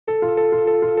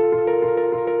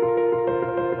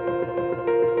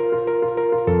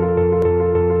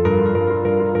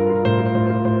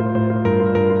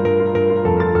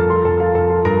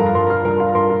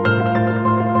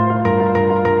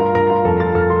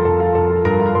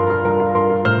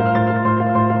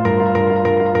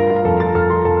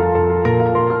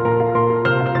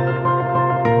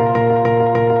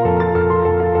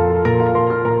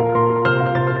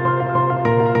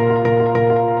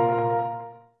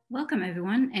Welcome,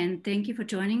 everyone, and thank you for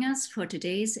joining us for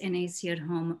today's NAC at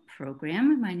Home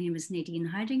program. My name is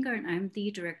Nadine Heidinger, and I'm the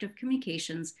Director of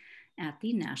Communications at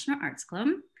the National Arts Club.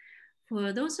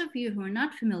 For those of you who are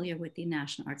not familiar with the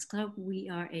National Arts Club, we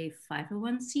are a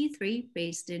 501c3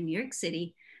 based in New York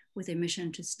City with a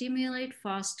mission to stimulate,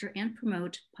 foster, and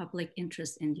promote public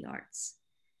interest in the arts.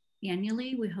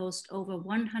 Annually, we host over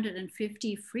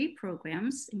 150 free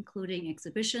programs, including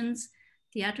exhibitions,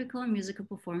 theatrical and musical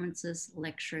performances,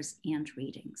 lectures, and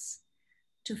readings.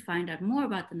 To find out more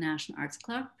about the National Arts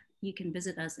Club, you can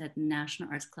visit us at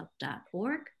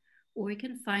nationalartsclub.org, or you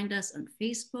can find us on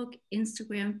Facebook,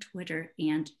 Instagram, Twitter,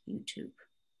 and YouTube.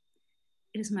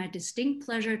 It is my distinct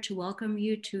pleasure to welcome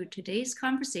you to today's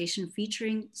conversation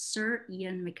featuring Sir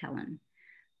Ian McKellen.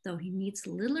 Though he needs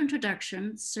little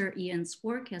introduction, Sir Ian's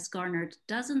work has garnered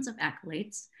dozens of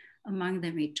accolades, among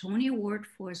them a Tony Award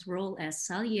for his role as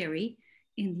Salieri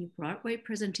in the Broadway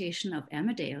presentation of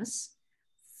Amadeus,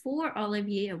 4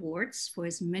 Olivier Awards for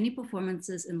his many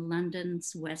performances in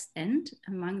London's West End,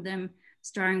 among them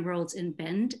starring roles in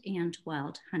Bend and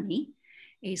Wild Honey,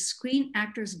 a Screen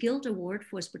Actors Guild Award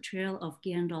for his portrayal of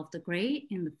Gandalf the Grey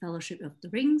in The Fellowship of the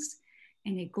Rings,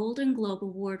 and a Golden Globe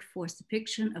Award for his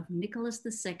depiction of Nicholas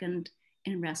II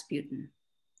in Rasputin.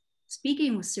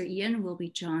 Speaking with Sir Ian will be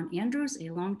John Andrews, a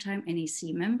longtime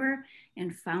NAC member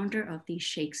and founder of the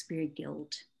Shakespeare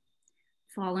Guild.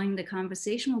 Following the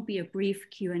conversation will be a brief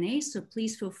Q&A, so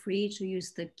please feel free to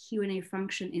use the Q&A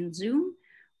function in Zoom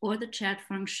or the chat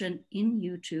function in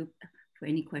YouTube for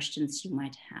any questions you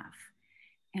might have.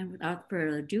 And without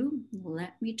further ado,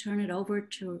 let me turn it over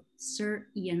to Sir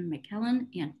Ian McKellen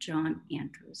and John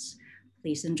Andrews.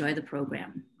 Please enjoy the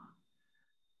program.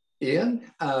 Ian,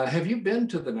 have you been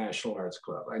to the National Arts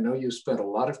Club? I know you spent a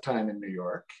lot of time in New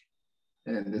York.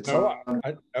 And it's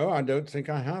I don't think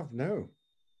I have, no.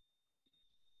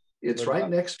 It's right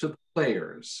next to the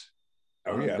Players.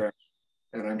 Oh, yeah.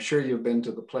 And I'm sure you've been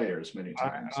to the Players many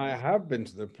times. I have been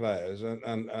to the Players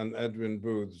and Edwin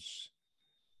Booth's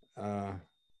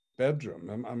bedroom.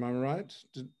 Am I right?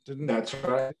 That's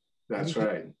right. That's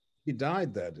right. He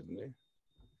died there, didn't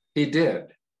he? He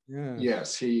did. Yeah.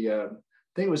 Yes. He, I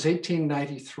think it was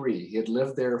 1893. He had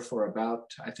lived there for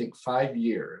about, I think, 5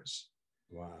 years.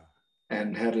 Wow.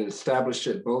 And had established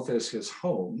it both as his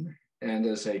home and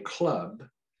as a club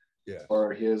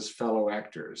for his fellow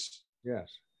actors.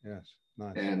 Yes, yes,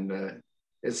 nice. And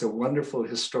it's a wonderful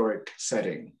historic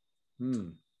setting.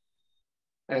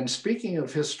 And speaking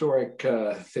of historic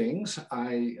things,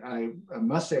 I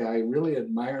must say I really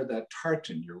admire that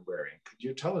tartan you're wearing. Could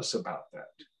you tell us about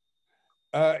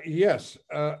that? Yes,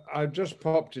 I just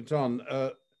popped it on.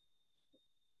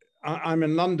 I'm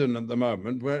in London at the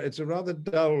moment, where it's a rather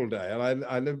dull day, and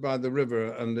I live by the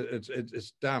river, and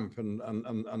it's damp, and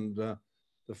the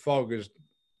fog is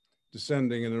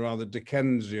descending in a rather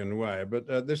Dickensian way.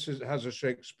 But this has a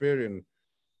Shakespearean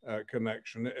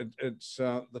connection. It's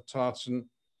the tartan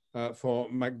for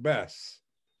Macbeth.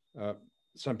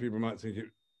 Some people might think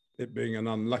it being an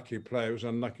unlucky play, it was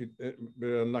unlucky. It'd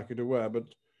be unlucky to wear, but.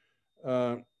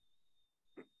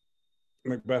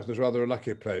 Macbeth was rather a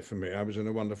lucky play for me. I was in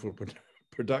a wonderful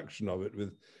production of it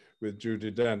with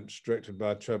Judi Dench, directed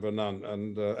by Trevor Nunn,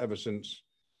 and ever since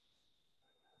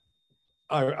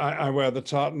I wear the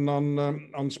tartan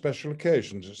on special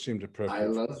occasions. It seemed appropriate. I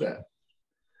love that.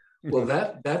 Well,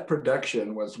 that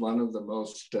production was one of the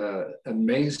most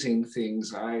amazing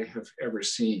things I have ever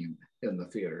seen in the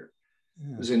theater.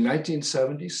 Yeah. It was in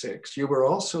 1976. You were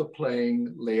also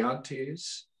playing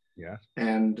Leontes. Yeah.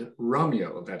 And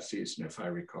Romeo that season, if I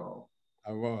recall.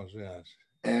 I was, yes.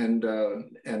 And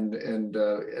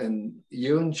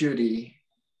you and Judy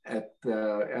at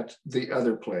the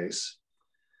other place.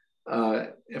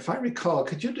 If I recall,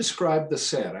 could you describe the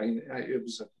set? It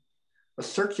was a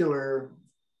circular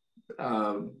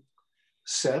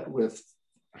set with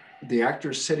the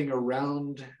actors sitting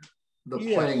around the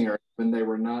playing area when they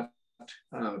were not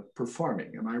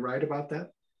performing. Am I right about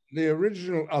that? The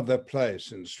original other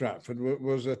place in Stratford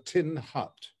was a tin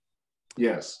hut.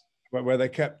 Yes. Where they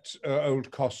kept old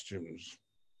costumes.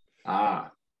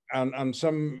 Ah. And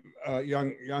some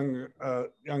young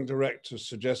directors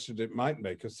suggested it might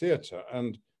make a theatre.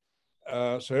 And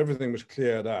so everything was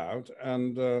cleared out,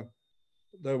 and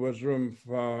there was room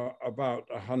for about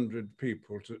 100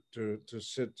 people to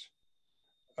sit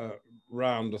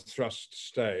round the thrust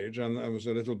stage. And there was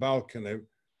a little balcony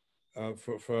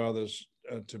for others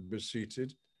to be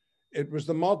seated. It was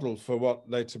the model for what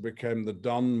later became the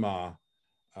Donmar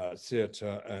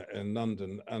Theatre in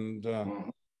London, and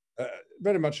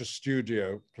very much a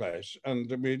studio place. And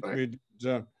we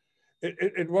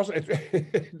It wasn't.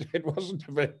 It wasn't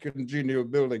a very congenial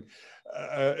building.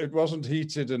 It wasn't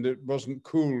heated and it wasn't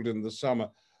cooled in the summer,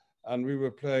 and we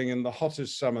were playing in the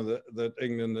hottest summer that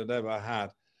England had ever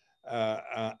had,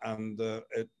 and the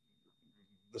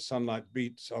sunlight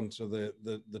beat onto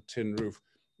the tin roof.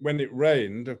 When it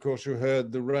rained, of course, you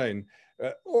heard the rain.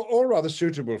 All rather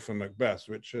suitable for Macbeth,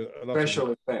 which a lot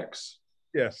Special of effects.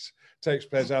 yes takes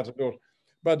place out of doors.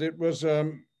 But it was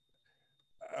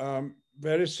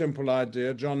very simple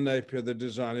idea. John Napier, the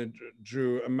designer,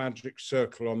 drew a magic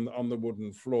circle on the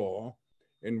wooden floor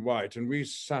in white, and we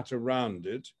sat around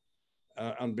it,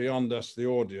 and beyond us, the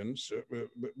audience,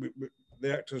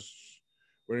 the actors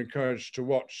were encouraged to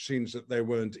watch scenes that they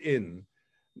weren't in.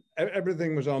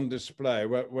 Everything was on display.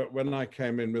 When I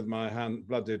came in with my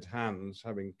blooded hands,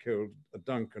 having killed a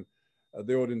Duncan,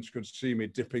 the audience could see me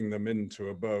dipping them into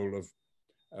a bowl of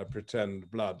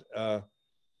pretend blood.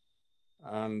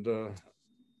 And the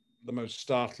most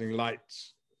startling lighting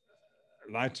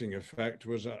effect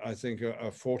was, I think,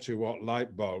 a 40-watt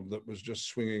light bulb that was just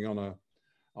swinging on a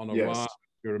Yes. wire.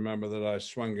 You remember that I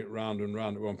swung it round and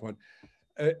round at one point.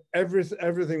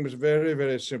 Everything was very,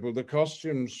 very simple. The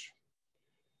costumes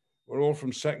were all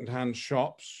from second-hand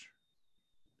shops,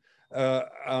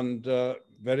 and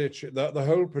very cheap. The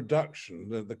whole production,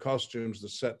 the costumes, the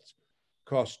sets,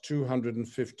 cost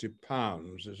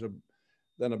 £250. It's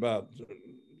then about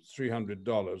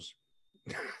 $300.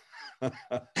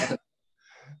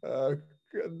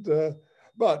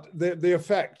 But the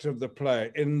effect of the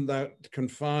play in that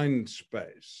confined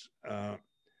space,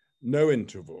 no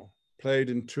interval, played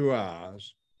in 2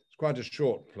 hours. It's quite a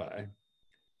short play,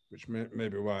 which may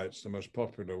be why it's the most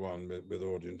popular one with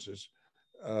audiences.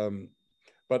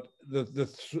 But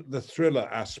the thriller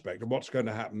aspect of what's going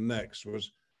to happen next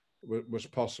was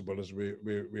possible as we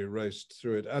raced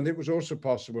through it. And it was also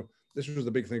possible, this was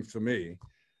the big thing for me,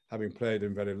 having played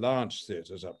in very large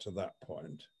theatres up to that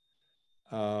point,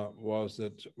 was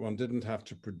that one didn't have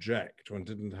to project, one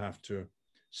didn't have to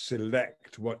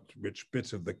select which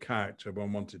bit of the character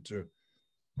one wanted to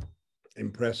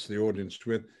impress the audience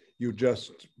with. You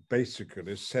just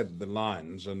basically said the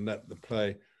lines and let the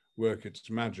play work its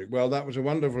magic. Well, that was a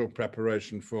wonderful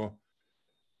preparation for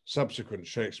subsequent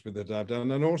Shakespeare that I've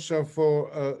done, and also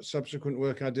for subsequent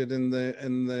work I did in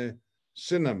the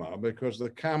cinema, because the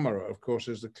camera, of course,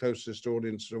 is the closest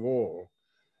audience of all.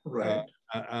 Right.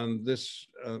 And this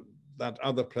that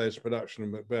other play's production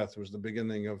of Macbeth was the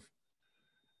beginning of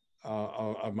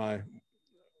my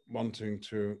wanting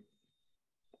to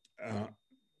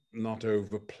not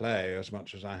overplay as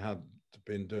much as I had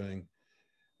been doing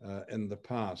in the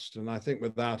past. And I think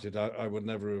without it, I would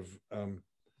never have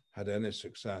had any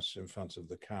success in front of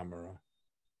the camera.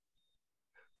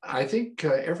 I think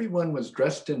everyone was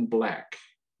dressed in black,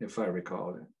 if I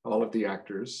recall, all of the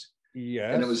actors.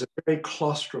 Yes. And it was a very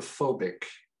claustrophobic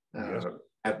Yes.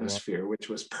 atmosphere, which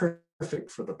was perfect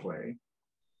for the play.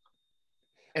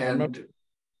 And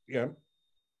yeah,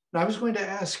 I was going to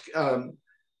ask, I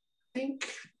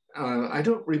think, I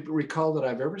don't recall that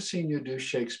I've ever seen you do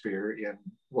Shakespeare in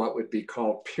what would be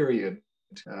called period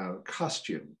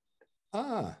costume.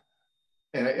 Ah.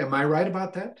 Am I right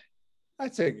about that? I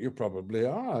think you probably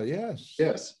are, yes.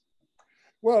 Yes.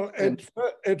 Well,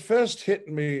 it first hit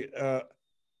me,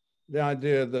 the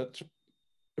idea that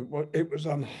it was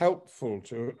unhelpful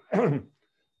to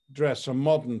dress a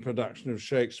modern production of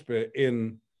Shakespeare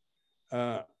in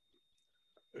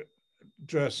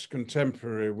dress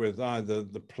contemporary with either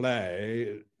the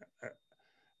play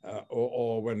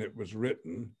or when it was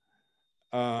written.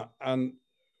 And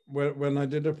when I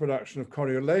did a production of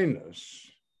Coriolanus,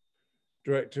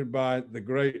 directed by the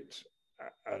great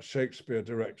Shakespeare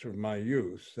director of my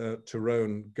youth,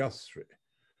 Tyrone Guthrie,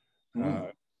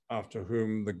 after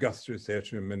whom the Guthrie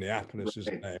Theatre in Minneapolis is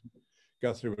named.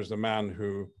 Guthrie was the man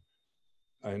who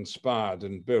inspired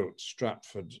and built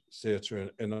Stratford Theatre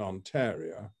in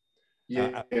Ontario,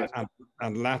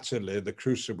 and latterly the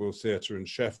Crucible Theatre in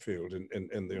Sheffield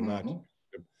in the United Kingdom.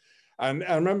 And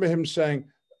I remember him saying,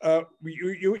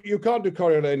 you can't do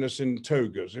Coriolanus in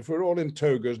togas. If we're all in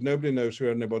togas, nobody knows who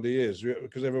anybody is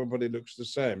because everybody looks the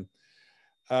same.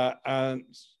 And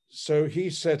so he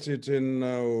set it in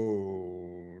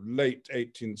late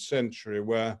 18th century,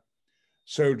 where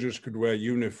soldiers could wear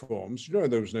uniforms. You know,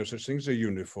 there was no such thing as a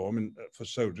uniform for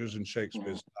soldiers in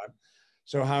Shakespeare's time.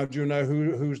 So how do you know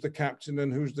who's the captain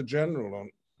and who's the general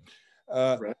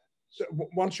on? Right. So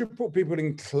once you put people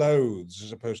in clothes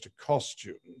as opposed to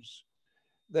costumes,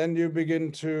 then you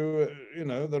begin to,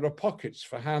 there are pockets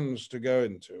for hands to go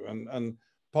into and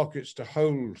pockets to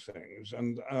hold things.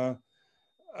 And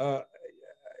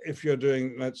if you're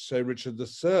doing, let's say, Richard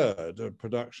III, a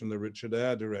production that Richard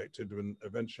Eyre directed, when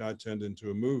eventually I turned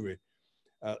into a movie,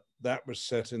 that was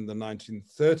set in the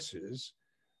 1930s,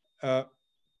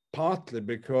 partly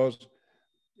because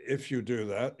if you do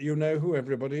that, you know who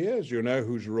everybody is. You know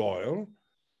who's royal,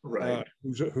 Right.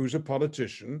 Who's a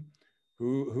politician,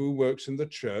 who works in the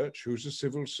church, who's a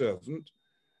civil servant,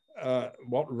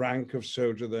 what rank of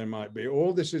soldier they might be.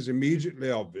 All this is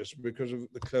immediately obvious because of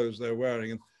the clothes they're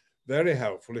wearing, and very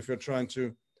helpful if you're trying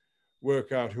to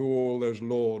work out who all those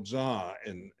lords are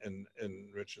in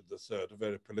Richard III, a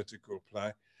very political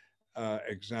play,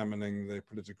 examining the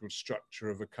political structure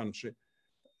of a country.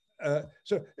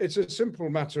 So it's a simple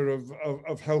matter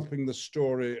of helping the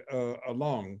story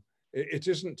along. It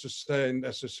isn't to say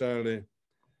necessarily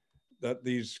that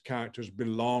these characters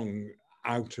belong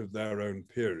out of their own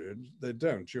period. They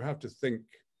don't. You have to think,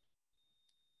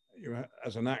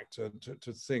 as an actor,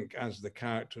 to think as the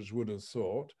characters would have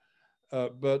thought.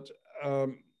 But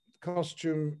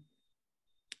costume,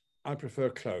 I prefer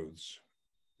clothes.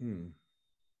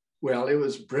 Well, it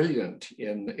was brilliant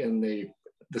in the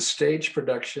stage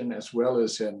production as well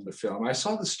as in the film. I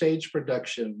saw the stage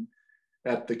production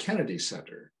at the Kennedy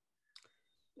Center.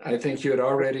 I think you had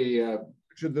already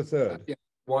Richard III. In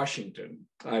Washington.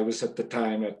 I was at the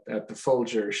time at the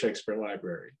Folger Shakespeare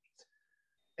Library.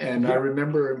 And I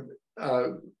remember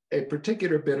a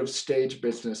particular bit of stage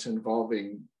business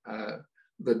involving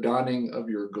the donning of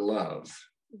your glove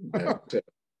that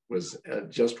was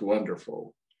just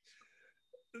wonderful.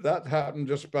 That happened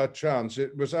just by chance.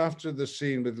 It was after the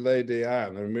scene with Lady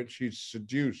Anne in which he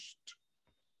seduced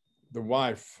the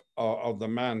wife of the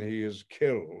man he has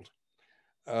killed.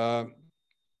 And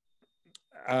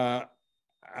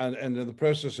in the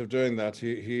process of doing that,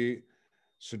 he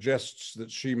suggests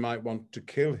that she might want to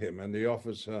kill him, and he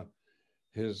offers her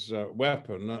his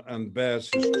weapon and bears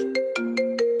his...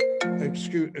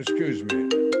 Excuse me,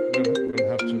 we'll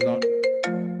have to not...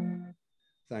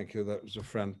 Thank you, that was a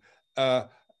friend.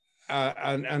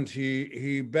 And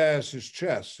he bears his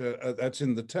chest. That's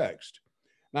in the text.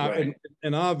 Now, right.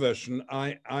 in our version,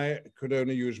 I could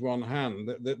only use one hand.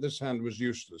 This hand was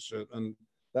useless, and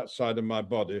that side of my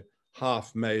body,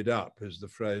 half made up, is the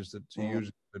phrase that he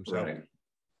uses himself. Right.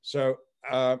 So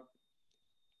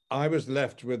I was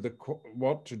left with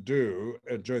what to do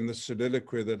during the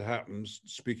soliloquy that happens,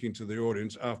 speaking to the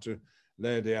audience after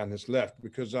Lady Anne has left,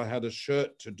 because I had a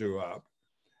shirt to do up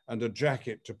and a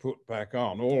jacket to put back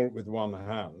on, all with one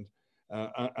hand,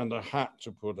 and a hat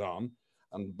to put on,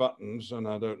 and buttons, and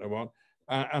I don't know what.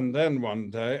 And then one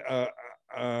day,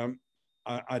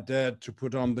 I dared to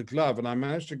put on the glove, and I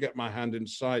managed to get my hand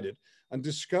inside it and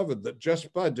discovered that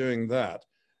just by doing that,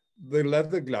 the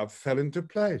leather glove fell into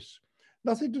place.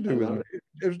 Nothing to do with it.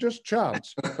 It was just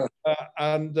chance.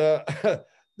 And the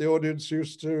audience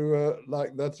used to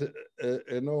like that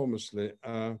enormously.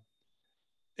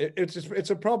 It's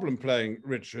a problem playing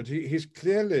Richard. He's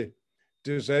clearly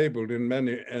disabled in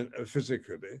many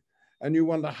physically, and you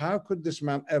wonder, how could this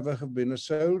man ever have been a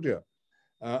soldier,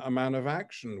 a man of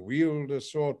action, wield a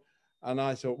sword? And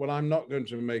I thought, well, I'm not going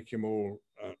to make him all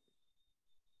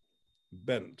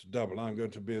bent double. I'm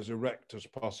going to be as erect as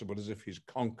possible, as if he's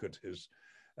conquered his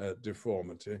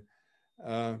deformity.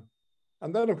 And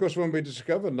then, of course, when we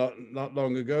discovered not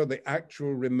long ago the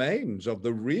actual remains of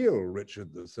the real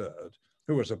Richard III,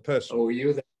 who was a person. Oh, were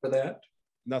you there for that?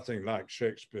 Nothing like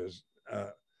Shakespeare's.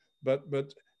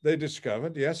 But they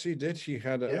discovered, yes, he did. He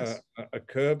had a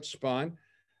curved spine,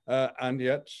 and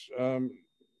yet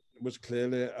was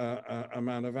clearly a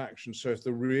man of action. So if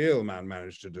the real man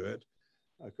managed to do it,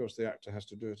 of course, the actor has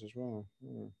to do it as well.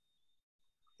 Yeah.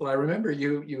 Well, I remember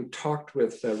you talked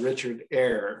with Richard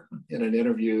Eyre in an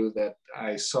interview that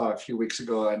I saw a few weeks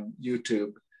ago on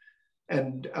YouTube,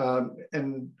 and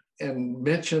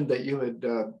mentioned that you had,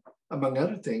 among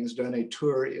other things, done a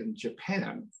tour in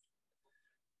Japan,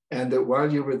 and that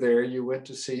while you were there, you went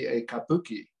to see a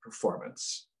kabuki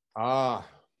performance. And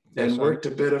worked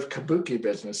a bit of kabuki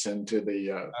business into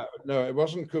the... No, it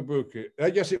wasn't kabuki.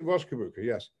 Yes, it was kabuki,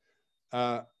 yes.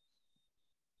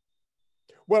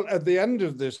 Well, at the end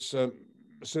of this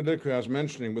soliloquy I was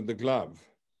mentioning with the glove,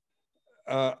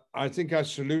 I think I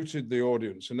saluted the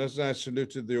audience. And as I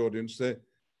saluted the audience,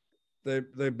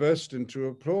 they burst into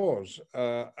applause,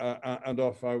 and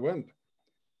off I went.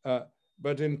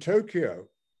 But in Tokyo,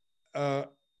 at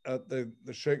the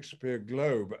Shakespeare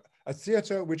Globe, a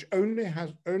theatre which only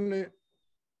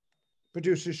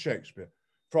produces Shakespeare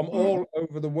from all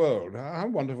over the world. How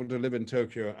wonderful to live in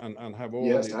Tokyo and have all.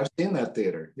 Yes, I've seen that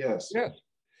theater. Yes. Yes.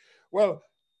 Well,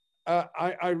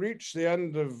 I reached the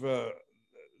end of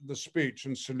the speech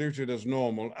and saluted as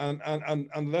normal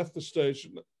and left the stage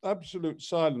in absolute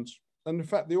silence. And in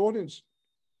fact, the audience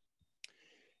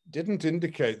didn't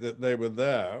indicate that they were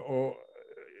there, or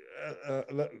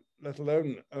let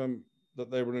alone that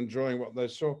they were enjoying what they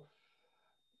saw.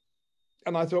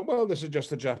 And I thought, well, this is just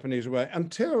the Japanese way,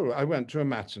 until I went to a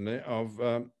matinee of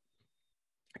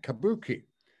kabuki,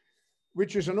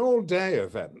 which is an all-day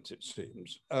event, it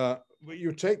seems.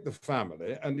 You take the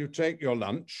family and you take your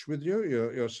lunch with you,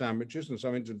 your sandwiches and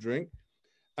something to drink,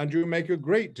 and you make a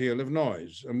great deal of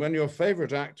noise. And when your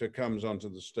favorite actor comes onto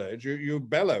the stage, you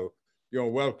bellow, "You're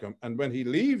welcome." And when he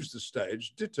leaves the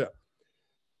stage, ditto.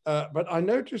 But I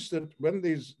noticed that when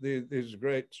these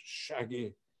great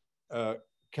shaggy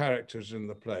characters in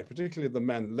the play, particularly the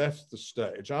men, left the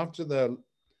stage, after their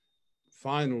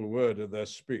final word of their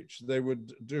speech, they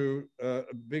would do a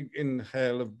big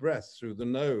inhale of breath through the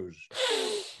nose.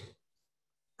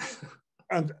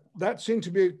 And that seemed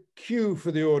to be a cue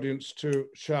for the audience to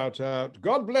shout out,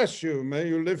 "God bless you, may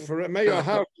you live forever, may your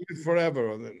house live forever,"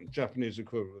 or the Japanese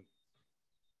equivalent.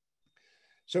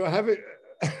 So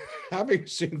having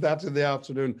seen that in the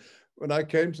afternoon, when I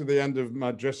came to the end of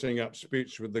my dressing up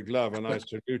speech with the glove and I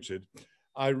saluted,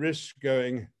 I risked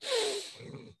going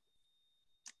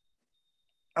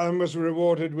and was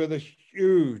rewarded with a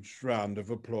huge round of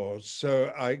applause.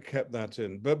 So I kept that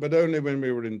in, but only when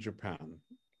we were in Japan.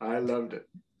 I loved it.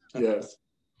 Yes.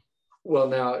 Well,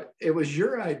 now it was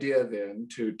your idea then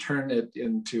to turn it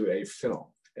into a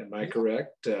film. Am I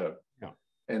correct? Yeah.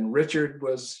 And Richard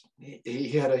he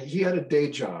had a day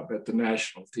job at the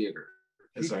National Theater,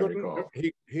 as I recall.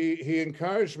 He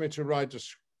encouraged me to write a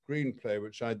screenplay,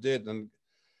 which I did, and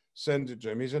send it to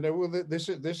him. He said, "Oh, well, this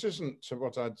isn't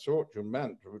what I thought you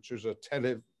meant, which is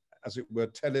as it were,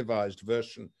 televised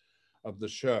version of the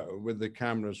show with the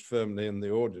cameras firmly in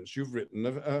the audience. You've written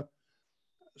a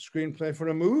screenplay for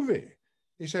a movie."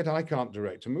 He said, "I can't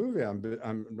direct a movie.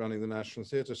 I'm running the National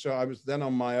Theatre." So I was then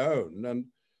on my own,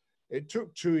 and it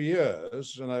took 2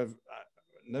 years, and I've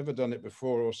never done it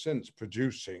before or since,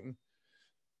 producing.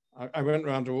 I went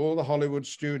around to all the Hollywood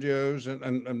studios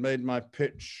and made my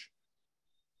pitch.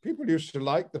 People used to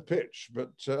like the pitch,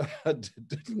 but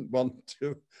didn't want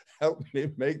to help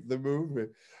me make the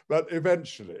movie. But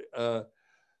eventually,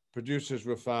 producers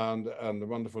were found, and the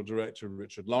wonderful director,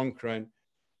 Richard Longcrane.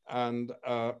 And,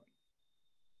 well,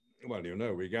 you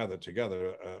know, we gathered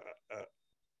together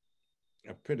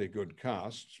a pretty good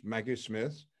cast: Maggie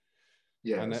Smith,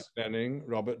 yes, Annette Bening,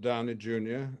 Robert Downey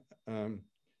Jr.,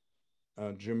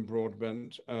 Jim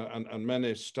Broadbent, and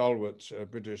many stalwart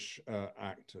British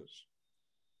actors.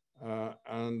 I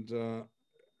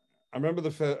remember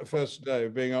the first day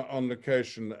of being on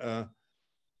location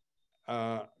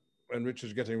when Richard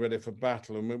was getting ready for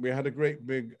battle, and we had a great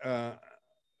big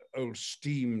old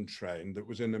steam train that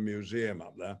was in a museum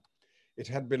up there. It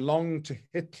had belonged to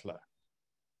Hitler.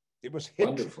 It was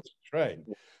Hitler's Wonderful. Train.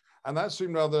 And that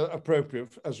seemed rather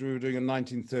appropriate as we were doing a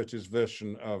 1930s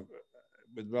version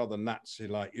with rather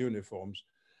Nazi-like uniforms.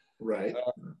 Right.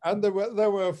 And there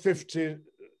were 50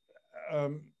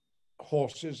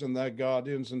 horses and their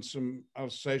guardians and some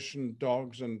Alsatian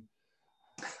dogs and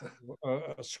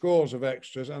scores of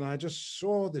extras. And I just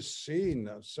saw this scene.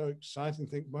 That was so exciting.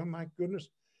 Think, well, my goodness,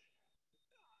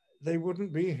 they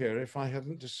wouldn't be here if I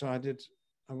hadn't decided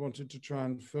I wanted to try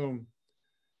and film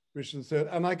Richard III.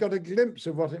 And I got a glimpse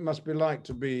of what it must be like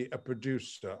to be a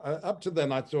producer. Up to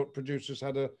then, I thought producers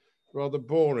had a rather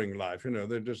boring life. You know,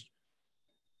 they're just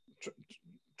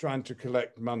trying to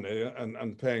collect money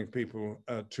and paying people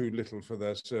too little for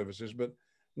their services. But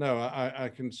no, I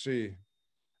can see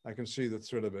the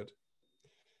thrill of it.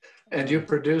 And you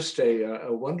produced a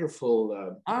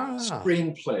wonderful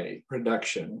screenplay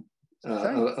production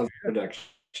of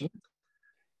production.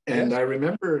 And yes. I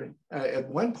remember at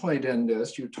one point in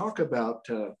this, you talk about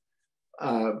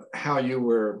how you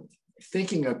were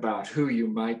thinking about who you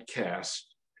might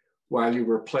cast while you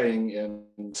were playing in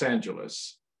Los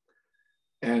Angeles.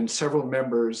 And several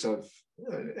members of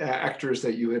actors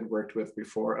that you had worked with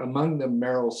before, among them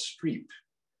Meryl Streep,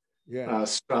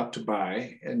 stopped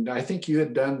by. And I think you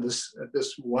had done this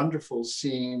wonderful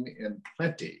scene in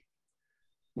Plenty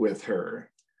with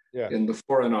her in the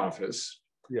Foreign Office.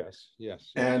 Yes,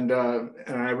 yes. And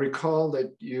I recall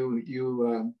that you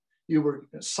were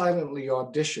silently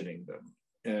auditioning them.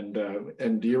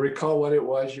 And do you recall what it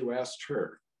was you asked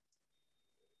her?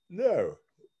 No.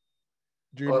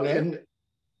 Do you know?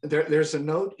 There's a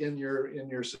note in your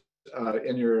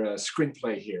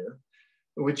screenplay here,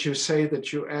 in which you say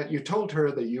that you told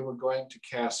her that you were going to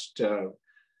cast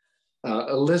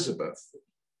Elizabeth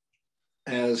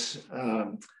as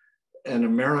an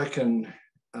American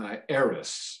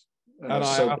heiress. And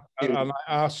I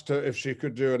asked her if she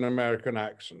could do an American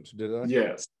accent, did I?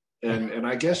 Yes. And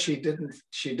I guess she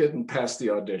didn't pass the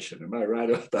audition. Am I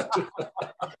right about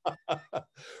that?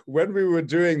 When we were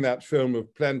doing that film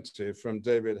of Plenty from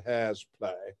David Hare's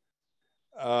play,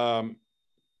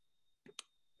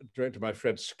 directed by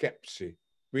Fred Skepsey,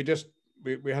 we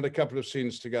had a couple of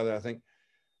scenes together, I think,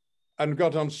 and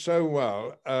got on so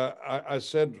well. I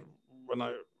said when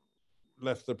I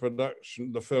left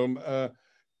the film,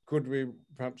 could we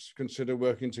perhaps consider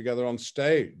working together on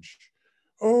stage?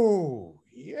 Oh,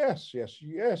 yes,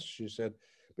 she said.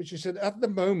 But she said, at the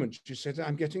moment, she said,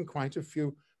 I'm getting quite a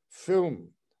few film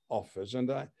offers,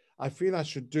 and I feel I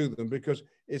should do them because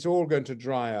it's all going to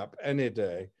dry up any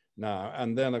day now.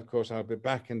 And then, of course, I'll be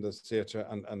back in the theatre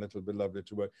and it'll be lovely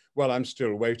to work. Well, I'm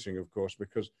still waiting, of course,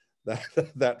 because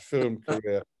that film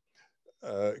career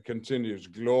continues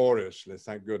gloriously,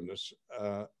 thank goodness.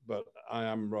 But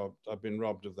I've been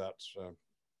robbed of that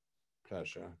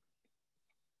pleasure.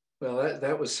 Well,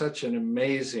 that was such an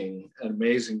amazing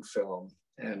film.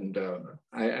 And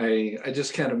I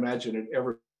just can't imagine it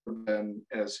ever done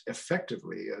as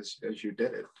effectively as you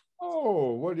did it.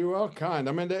 Oh, well, you are kind.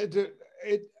 I mean,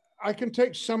 I can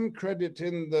take some credit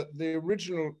in that the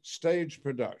original stage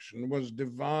production was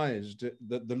devised,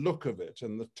 the look of it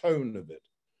and the tone of it,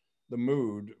 the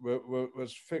mood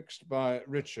was fixed by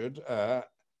Richard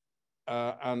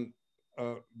and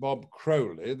Bob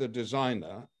Crowley, the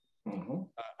designer, mm-hmm.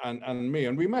 and me.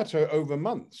 And we met over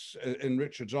months in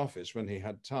Richard's office when he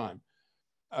had time,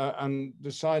 and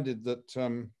decided that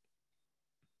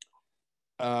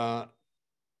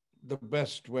the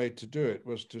best way to do it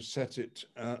was to set it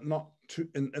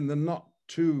in the not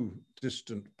too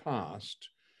distant past,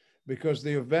 because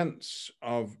the events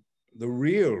of the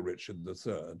real Richard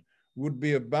III would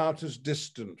be about as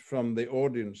distant from the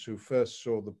audience who first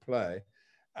saw the play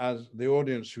as the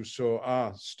audience who saw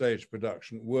our stage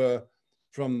production were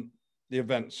from the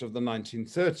events of the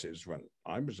 1930s when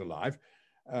I was alive,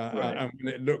 right. And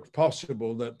when it looked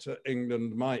possible that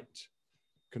England might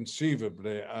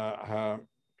conceivably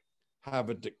have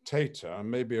a dictator,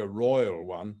 maybe a royal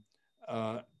one,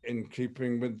 in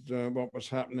keeping with what was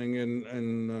happening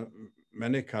in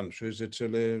many countries,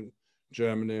 Italy,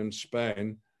 Germany, and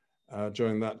Spain,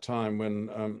 during that time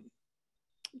when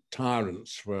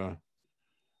tyrants were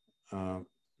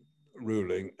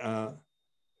ruling.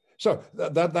 So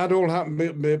that all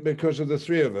happened because of the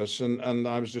three of us, and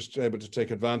I was just able to take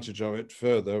advantage of it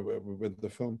further with the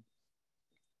film.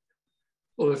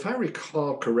 Well, if I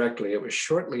recall correctly, it was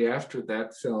shortly after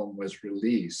that film was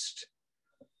released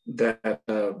that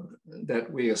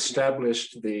we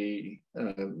established the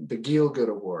Gielgud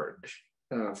Award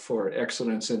for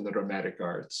excellence in the dramatic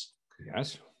arts.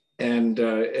 Yes. And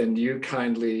you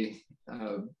kindly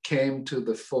came to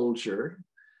the Folger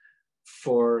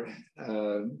for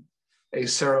a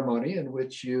ceremony in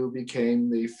which you became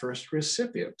the first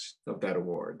recipient of that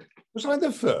award. Was I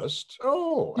the first?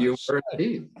 Oh, you were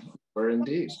indeed. Were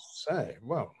indeed. Say,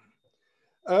 well,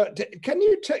 can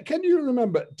you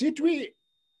remember? Did we,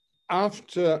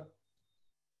 after?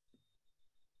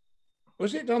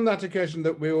 Was it on that occasion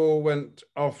that we all went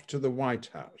off to the White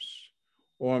House,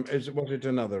 or was it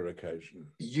another occasion?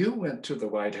 You went to the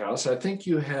White House. I think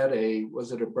you had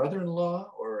was it a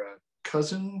brother-in-law or a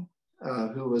cousin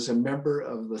who was a member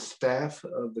of the staff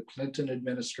of the Clinton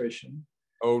administration?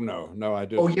 Oh, no, I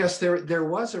didn't. Oh, yes, there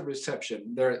was a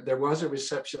reception. There was a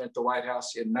reception at the White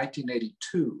House in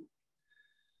 1982.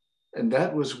 And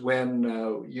that was when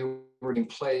you were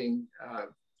playing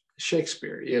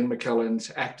Shakespeare, Ian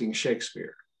McKellen's acting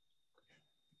Shakespeare.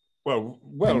 Well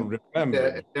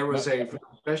remembered. There was a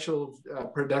special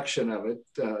production of it.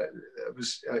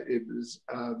 It was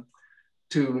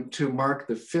to mark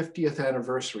the 50th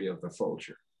anniversary of the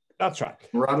Folger. That's right.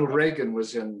 Ronald Reagan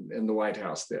was in the White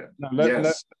House then.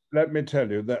 Now, let me tell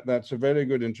you that's a very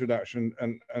good introduction,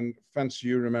 and fancy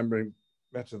you remembering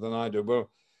better than I do.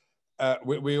 Well,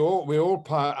 we all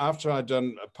after I'd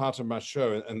done a part of my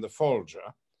show in the Folger,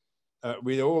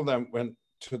 we all then went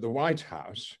to the White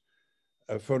House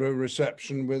for a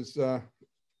reception with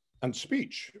and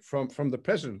speech from the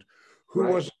president,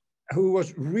 who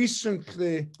was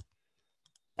recently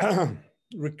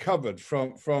recovered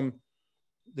from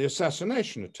the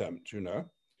assassination attempt, you know.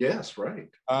 Yes, right.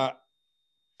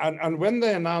 And when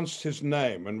they announced his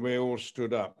name and we all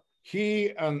stood up,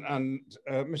 he and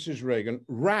Mrs. Reagan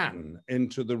ran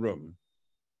into the room.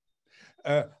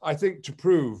 I think to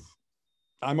prove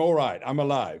I'm all right, I'm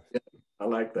alive. Yeah, I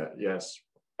like that, yes.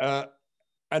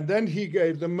 And then he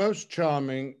gave the most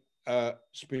charming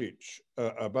speech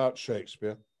about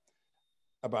Shakespeare.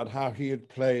 about how he had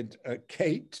played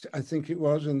Kate, I think it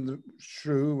was, in the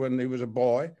Shrew when he was a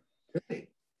boy. Really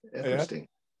interesting.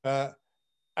 And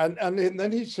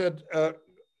then he said,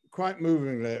 quite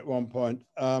movingly at one point,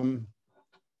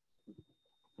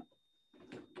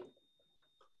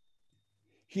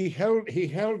 he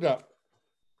held up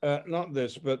not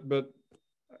this, but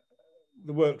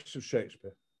the works of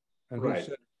Shakespeare, and right.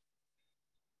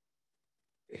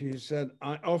 He said,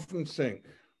 I often think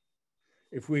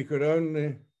if we could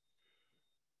only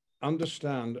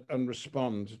understand and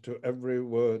respond to every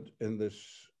word in this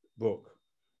book,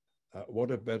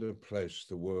 what a better place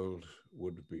the world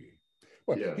would be.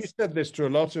 Well, yes. He said this to a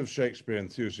lot of Shakespeare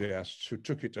enthusiasts who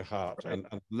took it to heart and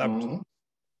loved it.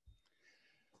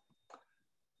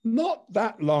 Not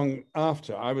that long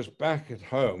after, I was back at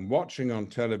home watching on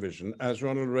television as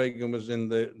Ronald Reagan was in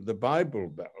the Bible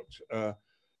Belt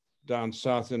down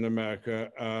south in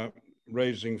America,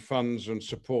 raising funds and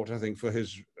support, I think, for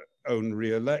his own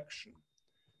re-election.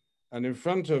 And in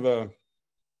front of a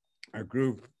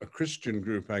group, a Christian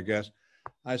group, I guess,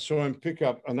 I saw him pick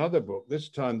up another book, this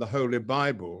time the Holy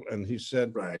Bible. And he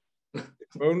said, right.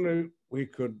 if only we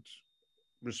could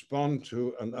respond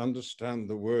to and understand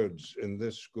the words in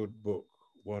this good book,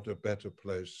 what a better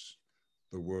place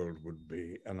the world would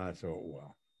be. And I thought,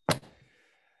 wow,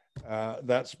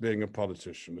 that's being a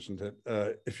politician, isn't it?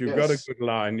 If you've got a good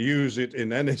line, use it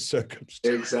in any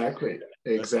circumstance.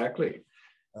 Exactly.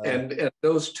 And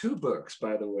those two books,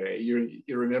 by the way, you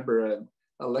remember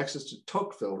Alexis de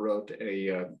Tocqueville wrote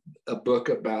a book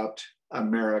about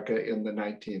America in the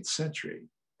 19th century.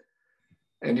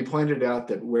 And he pointed out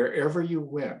that wherever you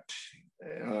went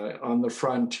on the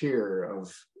frontier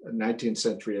of 19th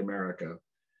century America,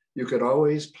 you could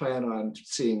always plan on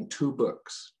seeing two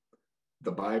books,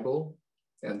 the Bible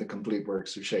and the complete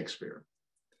works of Shakespeare.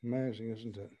 Amazing,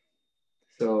 isn't it?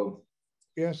 So,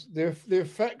 yes, the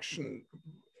affection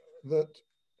that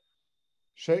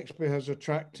Shakespeare has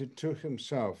attracted to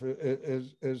himself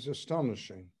is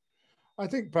astonishing. I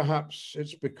think perhaps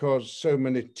it's because so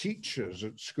many teachers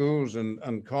at schools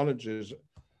and colleges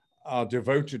are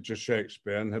devoted to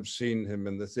Shakespeare and have seen him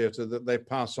in the theatre that they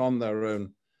pass on their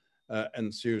own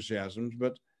enthusiasms.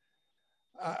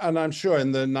 And I'm sure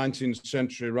in the 19th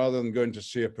century, rather than going to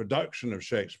see a production of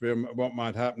Shakespeare, what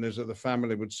might happen is that the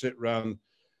family would sit round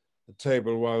the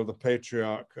table while the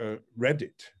patriarch read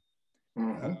it.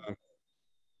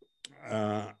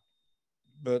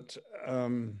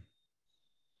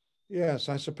 Yes,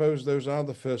 I suppose those are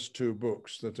the first two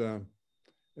books that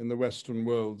in the Western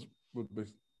world would be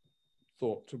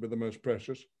thought to be the most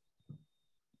precious.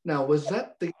 Now, was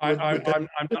that the?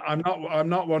 I'm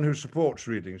not one who supports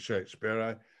reading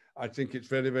Shakespeare. I think it's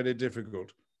very, very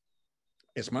difficult.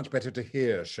 It's much better to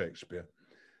hear Shakespeare.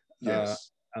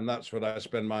 Yes, and that's what I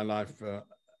spend my life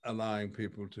allowing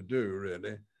people to do.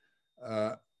 Really,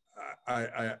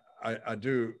 I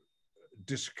do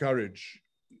discourage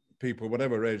people,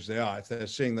 whatever age they are, if they're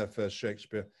seeing their first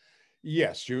Shakespeare,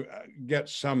 yes, you get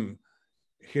some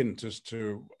hint as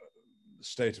to the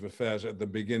state of affairs at the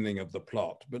beginning of the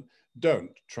plot, but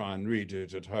don't try and read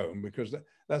it at home, because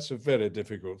that's a very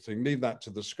difficult thing. Leave that to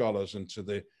the scholars and to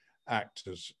the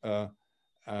actors,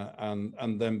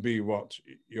 and then be what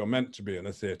you're meant to be in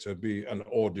a theatre, be an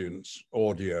audience,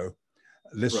 audio,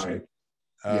 listen. Right.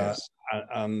 Yes.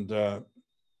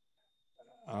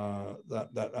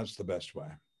 That's the best way.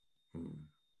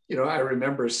 You know, I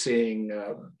remember seeing,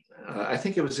 I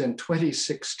think it was in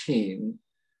 2016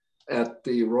 at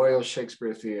the Royal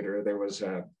Shakespeare Theatre, there was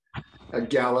a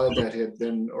gala that had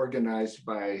been organized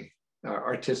by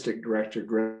artistic director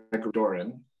Greg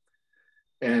Doran.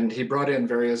 And he brought in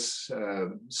various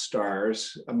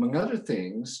stars, among other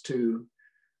things, to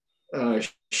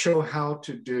show how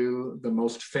to do the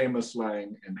most famous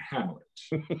line in Hamlet.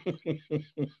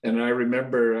 And I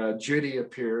remember Judy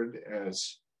appeared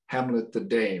as Hamlet the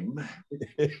Dame.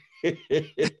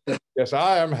 Yes,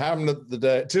 I am Hamlet the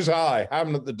Dame. 'Tis I,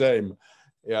 Hamlet the Dame.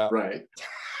 Yeah. Right.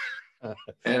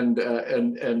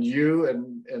 and you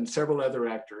and several other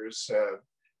actors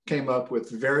came up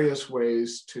with various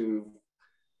ways to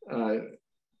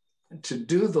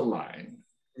do the line,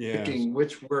 yes, picking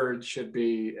which word should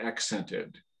be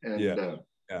accented. And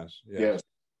yes.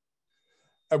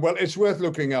 Well, it's worth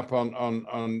looking up on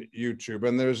YouTube,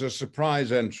 and there's a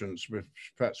surprise entrance, which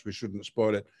perhaps we shouldn't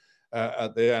spoil it,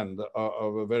 at the end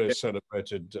of a very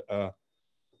celebrated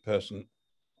person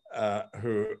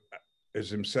who is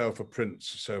himself a prince.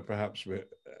 So perhaps we.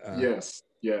 Yes.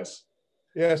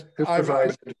 Who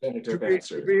provides a definitive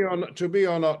answer. To be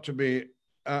or not to be.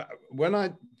 When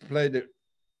I played it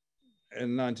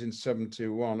in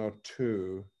 1971 or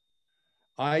 2,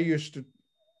 I used to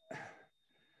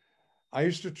I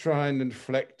used to try and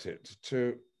inflect it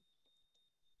to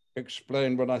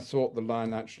explain what I thought the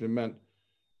line actually meant.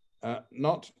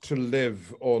 Not to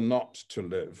live or not to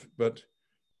live, but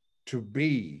to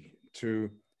be,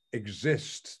 to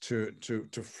exist, to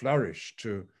flourish,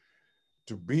 to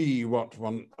be what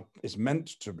one is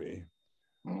meant to be,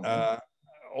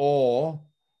 or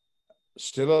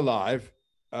still alive,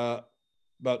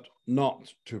 but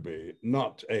not to be,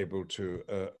 not able to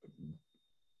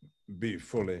be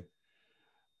fully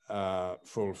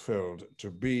fulfilled,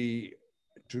 to be,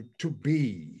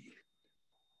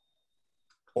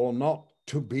 or not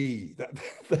to be.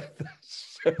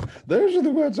 Those are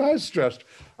the words I stressed.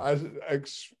 I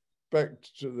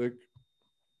expect the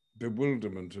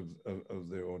bewilderment of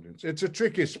the audience. It's a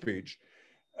tricky speech.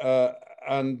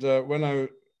 And when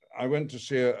I went to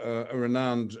see a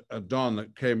renowned Don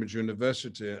at Cambridge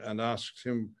University and asked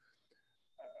him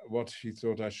what he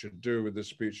thought I should do with the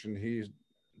speech, and he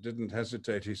didn't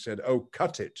hesitate. He said, "Oh,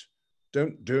 cut it.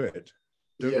 Don't do it.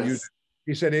 Don't use it."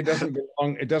 He said it doesn't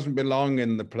belong. It doesn't belong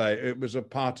in the play. It was a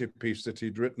party piece that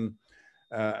he'd written,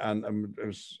 and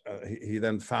he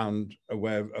then found a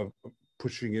way of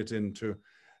pushing it into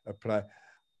a play.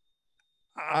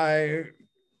 I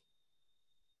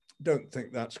don't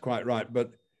think that's quite right,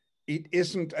 but it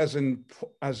isn't as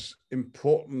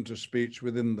important a speech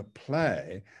within the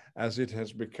play as it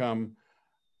has become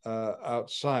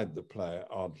outside the play,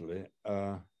 oddly.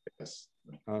 Yes.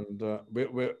 And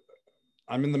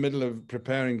I'm in the middle of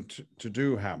preparing to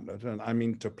do Hamlet, and I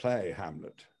mean to play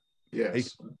Hamlet.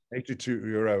 Yes.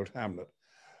 82-year-old Hamlet.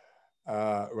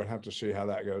 We'll have to see how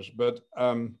that goes. But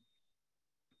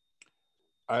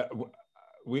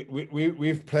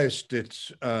we've placed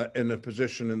it in a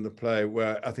position in the play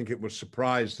where I think it will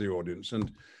surprise the audience.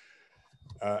 And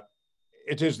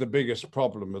it is the biggest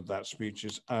problem with that speech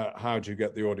is how do you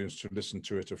get the audience to listen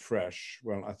to it afresh?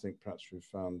 Well, I think perhaps we've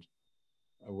found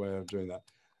a way of doing that.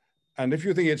 And if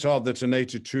you think it's odd that an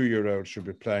 82-year-old should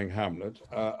be playing Hamlet,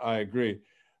 I agree.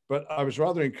 But I was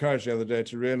rather encouraged the other day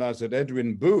to realize that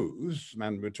Edwin Booth,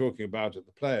 man we're talking about at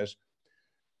the Players,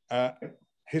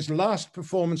 his last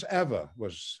performance ever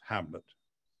was Hamlet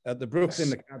at the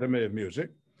Brooklyn Academy of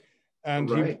Music. And,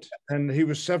 he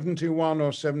was 71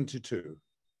 or 72.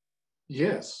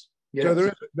 Yes.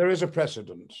 So there is a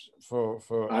precedent for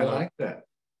I like that.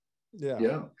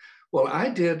 Yeah. Well, I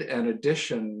did an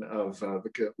edition of,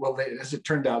 as it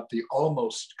turned out, the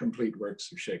almost complete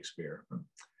works of Shakespeare.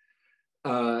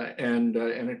 And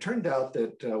it turned out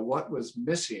that what was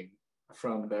missing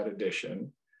from that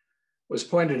edition was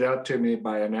pointed out to me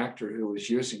by an actor who was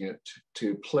using it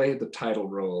to play the title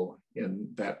role in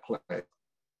that play.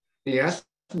 He asked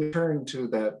me to turn to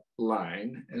that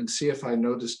line and see if I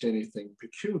noticed anything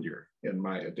peculiar in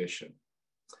my edition.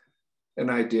 And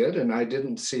I did, and I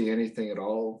didn't see anything at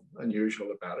all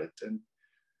unusual about it. And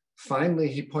finally,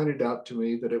 he pointed out to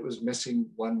me that it was missing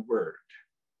one word,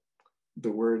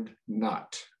 the word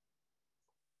not.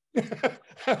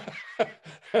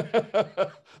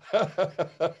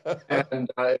 And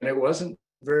it wasn't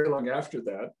very long after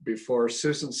that before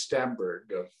Susan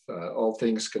Stamberg of All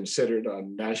Things Considered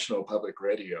on National Public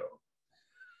Radio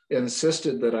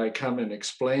insisted that I come and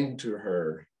explain to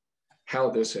her how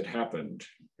this had happened.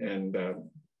 And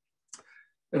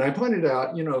I pointed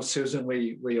out, you know, Susan,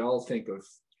 we all think of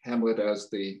Hamlet as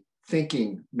the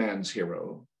thinking man's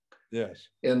hero. Yes.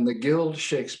 In the Guild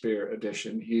Shakespeare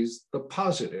edition, he's the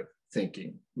positive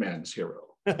thinking man's hero.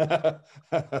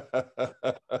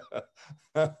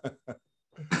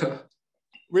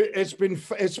 It's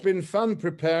been fun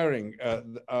preparing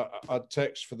our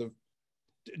text for the.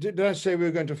 Did I say we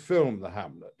were going to film the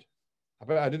Hamlet?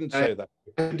 I didn't say that.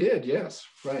 I did, yes,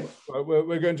 right.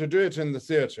 We're going to do it in the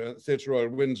Theatre Royal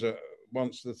Windsor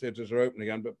once the theatres are open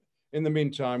again. But in the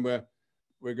meantime,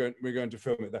 we're going to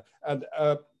film it there. And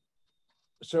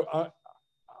so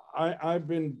I've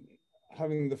been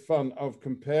having the fun of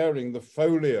comparing the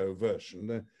folio version,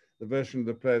 the version of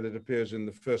the play that appears in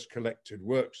the first collected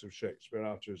works of Shakespeare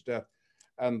after his death,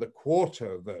 and the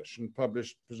quarto version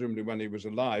published presumably when he was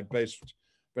alive, based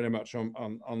very much on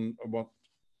what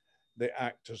the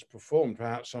actors performed,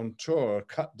 perhaps on tour, a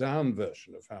cut down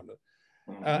version of Hamlet.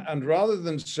 And rather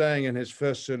than saying in his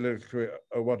first soliloquy,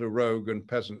 "Oh, what a rogue and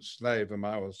peasant slave am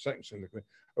I," or the second soliloquy,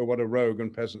 "Oh, what a rogue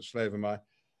and peasant slave am I,"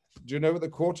 do you know what the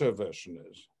quarto version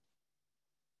is?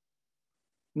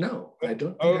 No, I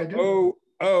don't think I do.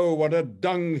 Oh, what a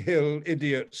dunghill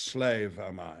idiot slave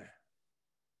am I.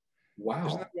 Wow.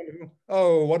 Isn't that wonderful?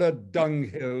 Oh, what a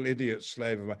dunghill idiot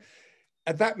slave am I.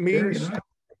 And that means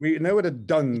we know what a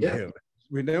dunghill is.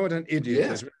 We know what an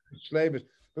idiot is, what a slave is.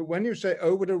 But when you say,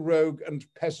 "Oh, what a rogue and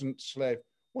peasant slave,"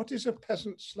 what is a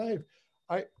peasant slave?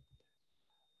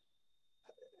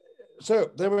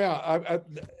 So there we are.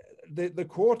 The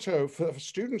quarto, for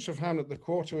students of Hamlet, the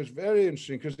quarto is very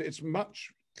interesting because it's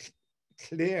much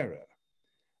clearer.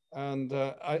 And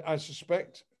I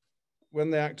suspect when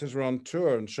the actors were on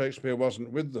tour and Shakespeare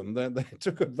wasn't with them, they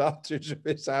took advantage of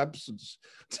his absence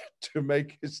to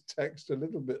make his text a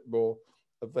little bit more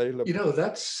available. You know,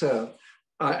 that's,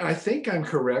 I think I'm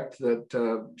correct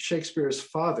that Shakespeare's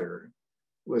father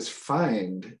was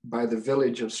fined by the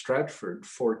village of Stratford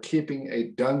for keeping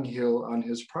a dunghill on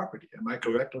his property. Am I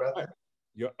correct about that?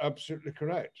 You're absolutely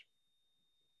correct.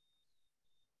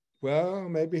 Well,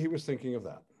 maybe he was thinking of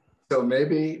that. So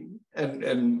maybe,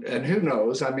 and who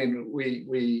knows? I mean,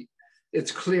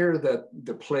 it's clear that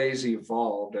the plays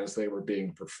evolved as they were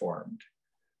being performed.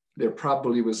 There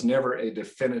probably was never a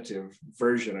definitive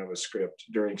version of a script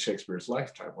during Shakespeare's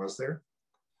lifetime, was there?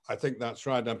 I think that's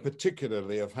right, and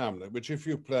particularly of Hamlet, which if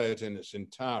you play it in its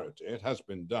entirety, it has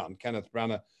been done. Kenneth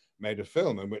Branagh made a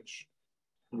film in which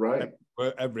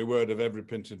every word of every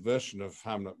printed version of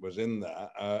Hamlet was in there.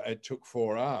 It took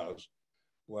 4 hours.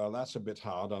 Well, that's a bit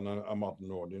hard on a modern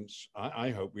audience.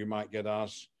 I hope we might get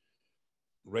ours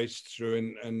raced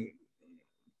through in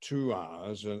 2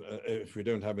 hours if we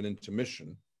don't have an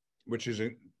intermission, which is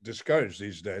discouraged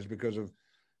these days because of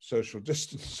social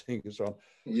distancing and so on.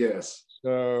 Yes.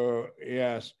 So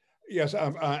yes,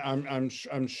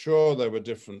 I'm sure there were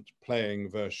different playing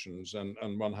versions,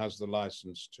 and one has the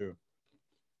license to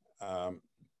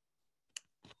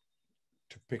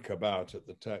pick about at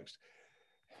the text.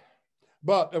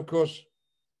 But of course,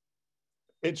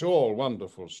 it's all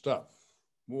wonderful stuff.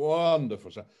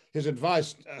 Wonderful stuff. His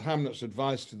advice, Hamlet's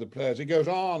advice to the players, he goes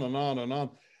on and on and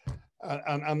on,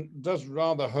 and does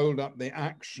rather hold up the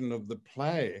action of the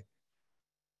play.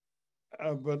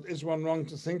 But is one wrong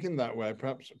to think in that way?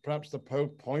 Perhaps the whole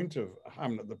point of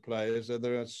Hamlet, the play, is that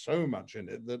there is so much in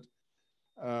it that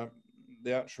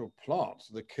the actual plot,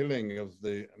 the killing of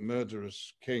the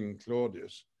murderous King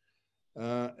Claudius,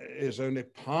 is only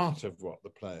part of what the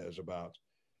play is about.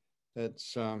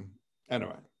 It's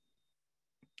anyway.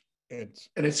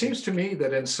 And it seems to me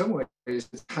that in some ways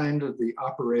it's kind of the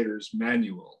operator's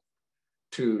manual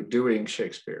to doing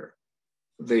Shakespeare.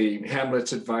 The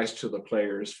Hamlet's advice to the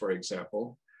players, for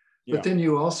example. Yeah. But then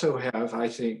you also have, I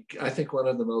think one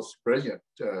of the most brilliant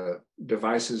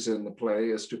devices in the play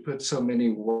is to put so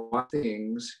many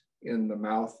things in the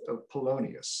mouth of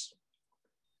Polonius.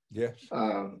 Yes.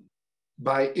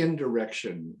 By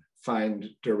indirection, find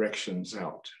directions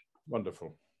out.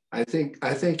 Wonderful. I think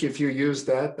if you use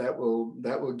that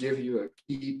will give you a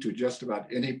key to just about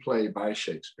any play by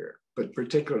Shakespeare, but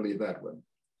particularly that one.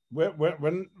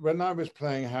 When I was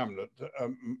playing Hamlet,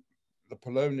 the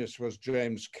Polonius was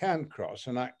James Cairncross,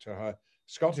 an actor, a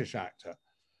Scottish actor,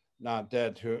 now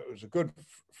dead, who was a good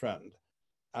friend.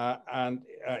 And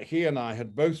he and I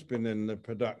had both been in the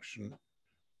production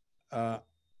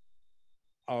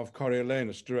of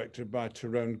Coriolanus, directed by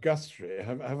Tyrone Guthrie.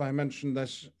 Have I mentioned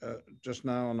this just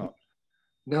now or not?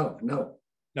 No.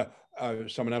 No,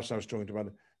 someone else I was talking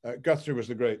about. Guthrie was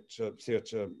the great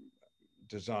theatre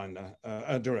designer,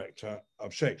 director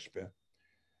of Shakespeare.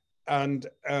 And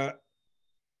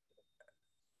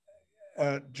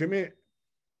Jimmy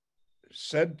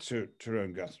said to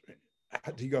Tyrone Guthrie,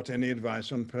 had he got any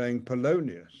advice on playing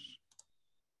Polonius?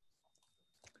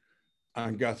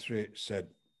 And Guthrie said,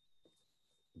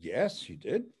 yes, he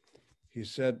did. He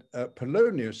said,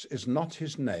 Polonius is not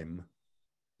his name.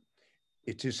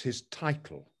 It is his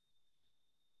title.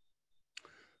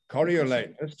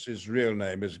 Coriolanus, his real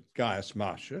name is Gaius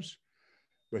Marcius,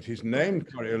 but he's named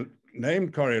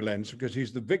Coriolanus because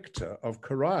he's the victor of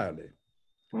Corioli.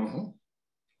 Mm-hmm.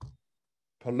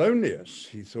 Polonius,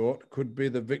 he thought, could be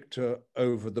the victor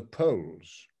over the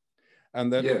Poles.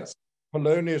 And that yes.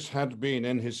 Polonius had been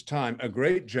in his time a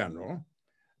great general,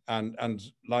 and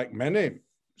like many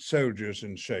soldiers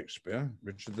in Shakespeare,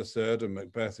 Richard III and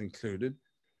Macbeth included,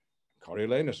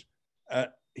 Coriolanus,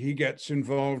 he gets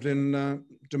involved in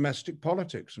domestic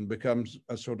politics and becomes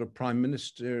a sort of prime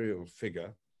ministerial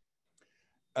figure.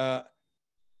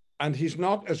 And he's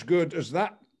not as good as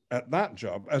that at that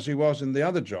job as he was in the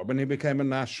other job, and he became a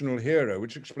national hero,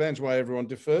 which explains why everyone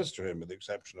defers to him, with the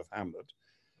exception of Hamlet.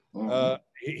 Mm-hmm.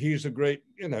 He's a great,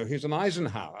 he's an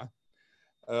Eisenhower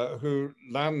who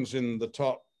lands in the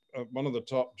top, one of the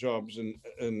top jobs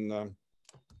in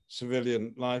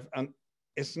civilian life, and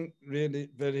isn't really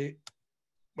very,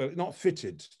 well, not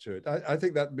fitted to it. I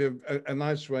think that'd be a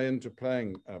nice way into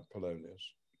playing Polonius.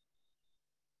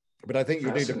 But I think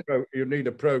you need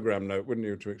a program note, wouldn't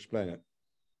you, to explain it?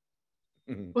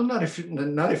 Well, not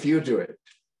if you do it.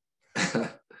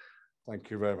 Thank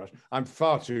you very much. I'm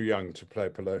far too young to play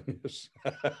Polonius.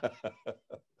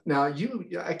 Now,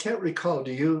 I can't recall,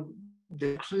 do you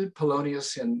include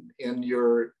Polonius in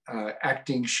your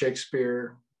acting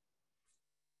Shakespeare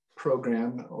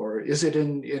program, or is it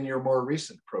in your more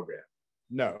recent program?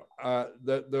 No,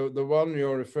 the one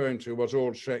you're referring to was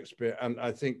all Shakespeare, and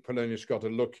I think Polonius got a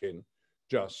look in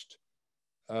just,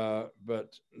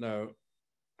 but no,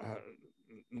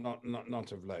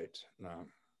 not of late, no.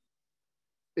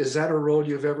 Is that a role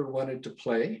you've ever wanted to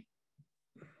play?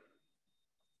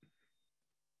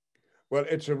 Well,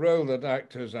 it's a role that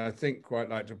actors, I think, quite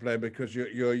like to play because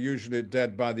you're usually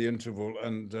dead by the interval,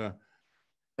 and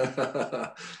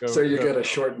so you get a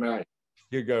short night.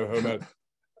 You go home,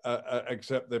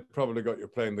 except they've probably got you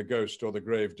playing the ghost or the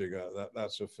gravedigger.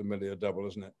 That's a familiar double,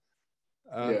 isn't it?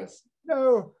 Yes.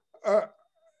 No,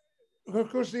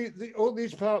 of course, all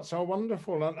these parts are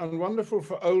wonderful and wonderful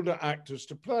for older actors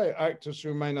to play. Actors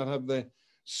who may not have the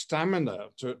stamina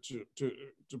to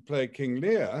play King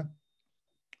Lear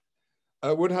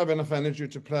would have enough energy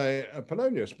to play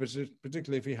Polonius,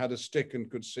 particularly if he had a stick and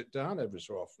could sit down every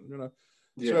so often, you know.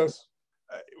 Yes.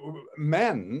 So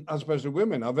men, as opposed to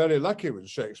women, are very lucky with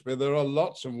Shakespeare. There are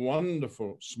lots of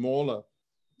wonderful, smaller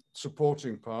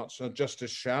supporting parts, just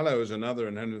as shallow as another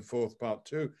in Henry IV Part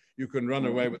 2. You can run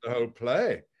away with the whole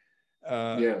play.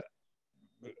 Yeah.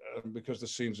 Because the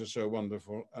scenes are so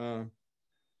wonderful.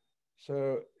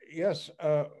 So yes,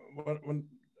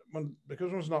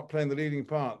 because one's not playing the leading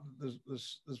part,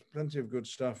 there's plenty of good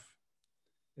stuff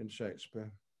in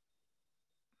Shakespeare.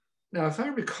 Now, if I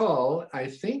recall, I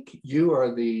think you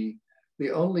are the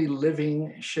only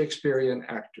living Shakespearean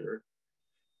actor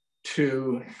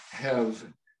to have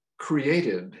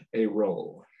created a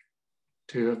role,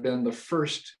 to have been the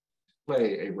first to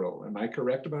play a role. Am I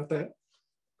correct about that?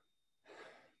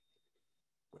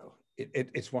 Well,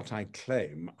 it's what I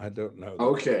claim. I don't know.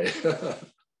 Okay.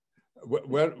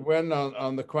 When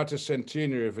on the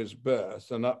quadricentenary of his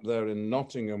birth, and up there in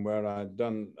Nottingham, where I'd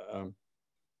done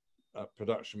a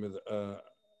production with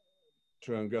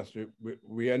True and Guthrie,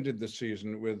 we ended the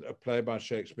season with a play by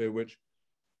Shakespeare, which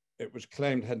it was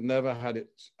claimed had never had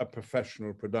a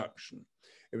professional production.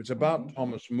 It was about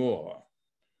Thomas More,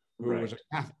 who was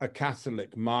a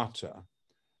Catholic martyr,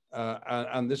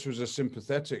 and this was a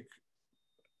sympathetic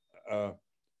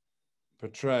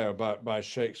portrayal by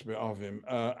Shakespeare of him,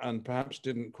 and perhaps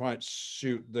didn't quite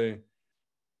suit the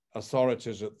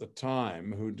authorities at the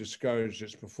time, who discouraged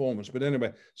its performance. But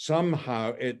anyway,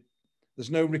 somehow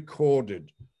there's no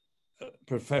recorded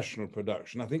professional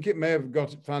production. I think it may have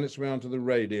found its way onto the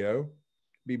radio,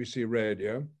 BBC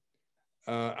Radio,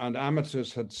 and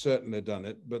amateurs had certainly done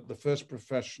it, but the first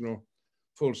professional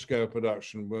full-scale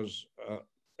production was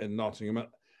in Nottingham,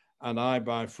 and I,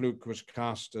 by fluke, was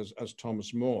cast as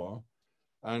Thomas More,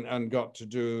 and got to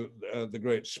do the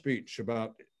great speech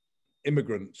about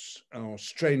immigrants, or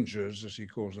strangers, as he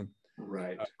calls them,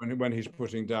 right? When he's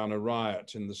putting down a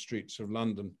riot in the streets of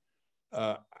London.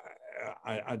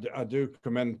 I do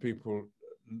commend people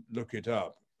look it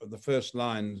up. The first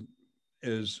line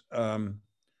is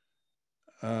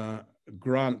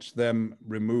grant them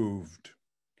removed.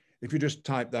 If you just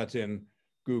type that in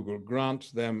Google,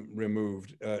 grant them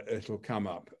removed, it'll come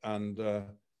up, and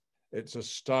it's a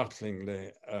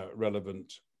startlingly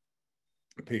relevant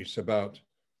piece about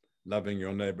loving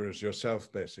your neighbor as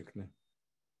yourself, basically.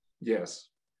 Yes.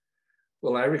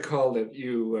 Well, I recall that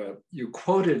you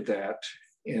quoted that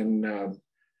in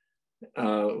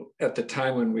at the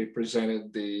time when we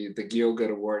presented the Gielgud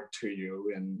Award to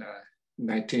you in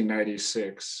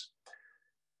 1996,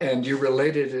 and you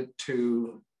related it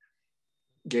to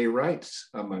gay rights,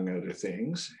 among other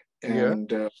things,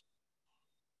 and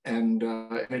and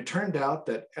it turned out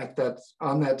that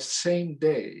on that same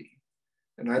day,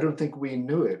 and I don't think we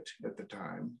knew it at the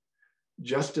time,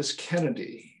 Justice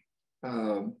Kennedy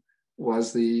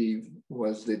was the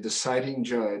deciding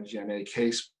judge in a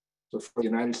case before the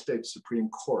United States Supreme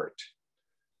Court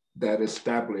that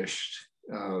established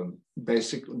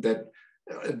basically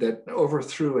that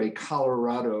overthrew a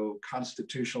Colorado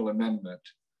constitutional amendment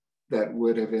that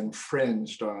would have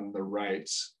infringed on the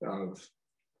rights of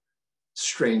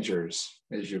strangers,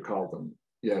 as you call them.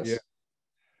 Yes. Yeah.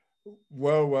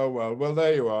 Well,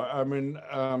 there you are. I mean,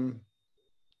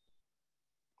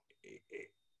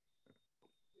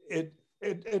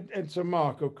 it's a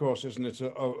mark, of course, isn't it,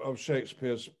 of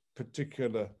Shakespeare's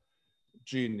particular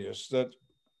genius, that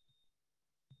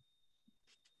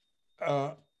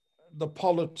the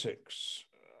politics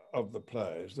of the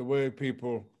plays, the way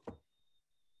people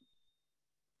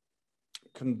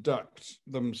conduct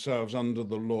themselves under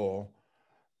the law,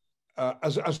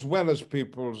 as well as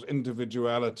people's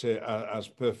individuality as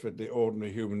perfectly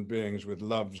ordinary human beings with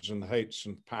loves and hates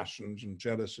and passions and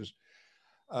jealousies,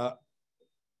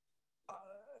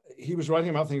 he was writing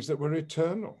about things that were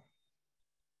eternal.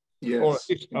 Yes, or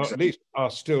exactly. at least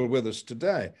are still with us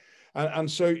today. And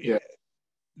so yeah.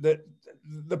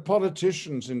 the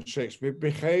politicians in Shakespeare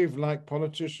behave like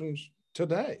politicians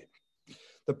today.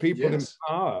 The people in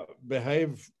power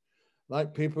behave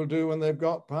like people do when they've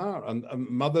got power. And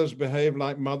mothers behave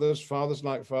like mothers, fathers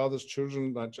like fathers,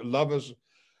 children like lovers.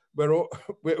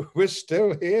 We're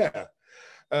still here.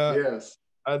 Yes.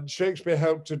 And Shakespeare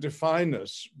helped to define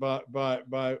us by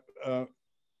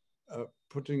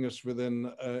putting us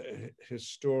within his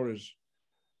stories.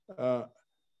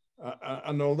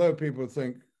 And although people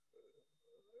think,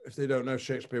 if they don't know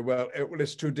Shakespeare well,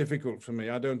 it's too difficult for me,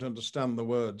 I don't understand the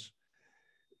words.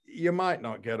 You might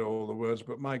not get all the words,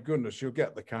 but my goodness, you'll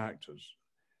get the characters.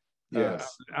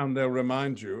 Yes. And they'll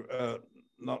remind you,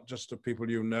 not just of people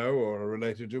you know or are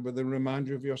related to, but they'll remind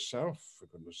you of yourself, for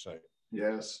goodness sake.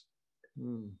 Yes.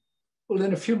 Well,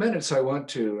 in a few minutes, I want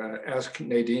to ask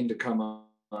Nadine to come on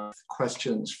with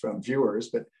questions from viewers.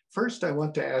 But first, I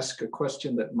want to ask a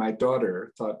question that my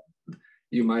daughter thought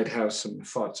you might have some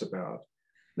thoughts about.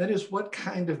 That is, what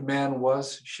kind of man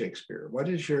was Shakespeare? What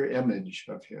is your image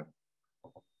of him?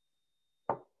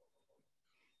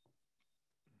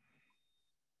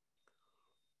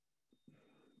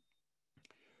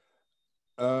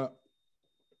 A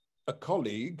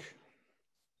colleague,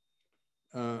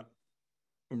 a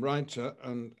writer,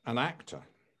 and an actor,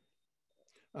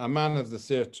 a man of the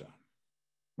theatre.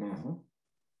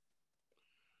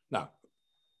 Now,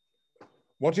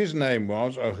 what his name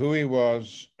was or who he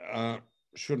was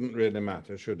shouldn't really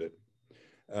matter, should it?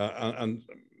 And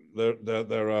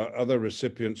there are other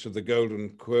recipients of the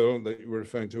Golden Quill that you were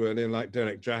referring to earlier, like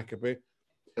Derek Jacobi.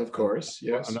 Of course,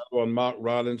 yes. Another one, Mark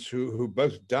Rylance, who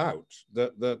both doubt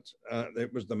that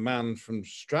it was the man from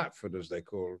Stratford, as they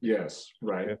called. Yes,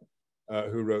 right.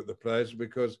 Who wrote the plays,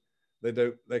 because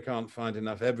they can't find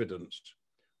enough evidence.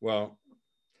 Well,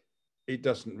 it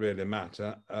doesn't really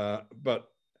matter, but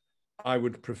I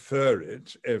would prefer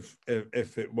it if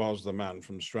it was the man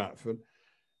from Stratford,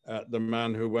 the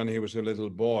man who, when he was a little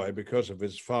boy, because of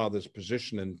his father's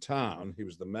position in town, he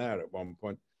was the mayor at one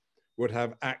point, would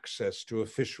have access to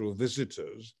official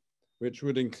visitors, which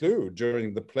would include,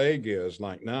 during the plague years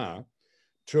like now,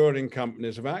 touring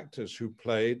companies of actors who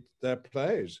played their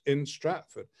plays in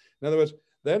Stratford. In other words,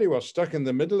 there he was, stuck in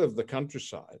the middle of the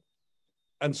countryside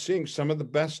and seeing some of the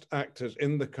best actors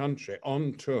in the country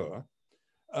on tour.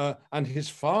 And his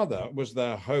father was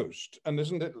their host. And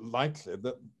isn't it likely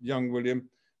that young William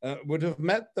would have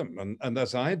met them? And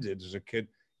as I did as a kid,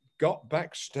 got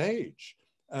backstage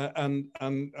and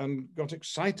got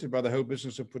excited by the whole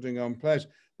business of putting on plays.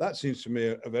 That seems to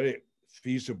me a very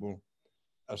feasible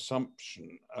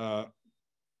assumption. And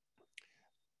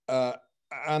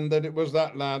that it was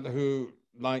that lad who,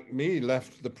 like me,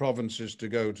 left the provinces to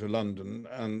go to London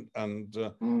and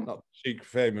not seek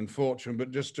fame and fortune,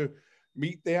 but just to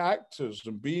meet the actors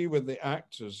and be with the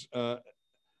actors and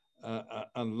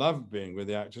love being with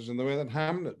the actors in the way that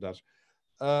Hamlet does.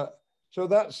 So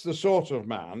that's the sort of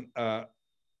man,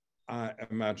 I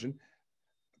imagine.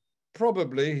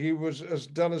 Probably he was as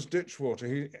dull as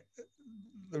ditchwater.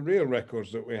 The real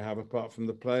records that we have, apart from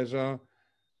the plays, are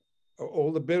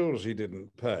all the bills he didn't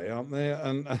pay, aren't they?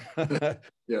 And,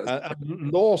 yes.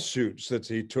 and lawsuits that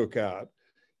he took out.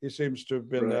 He seems to have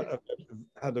been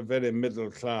had a very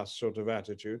middle-class sort of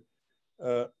attitude.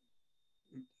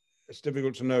 It's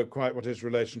difficult to know quite what his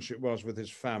relationship was with his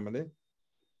family.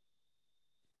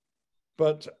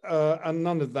 But, and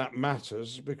none of that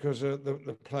matters, because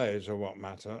the plays are what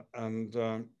matter.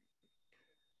 And,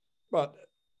 but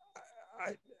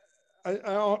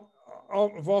I've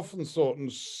often thought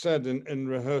and said in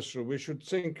rehearsal, we should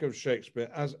think of Shakespeare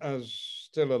as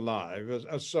still alive,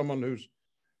 as someone who's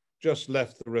just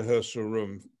left the rehearsal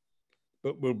room,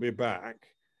 but will be back.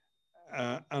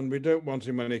 And we don't want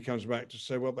him, when he comes back, to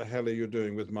say, what the hell are you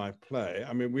doing with my play?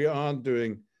 I mean, we are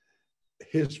doing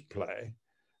his play,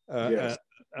 yes.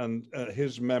 and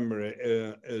his memory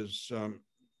is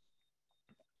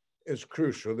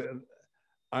crucial.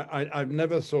 I've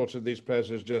never thought of these plays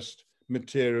as just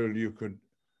material you could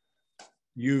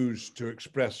use to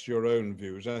express your own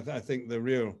views. I think the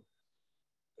real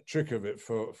trick of it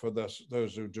for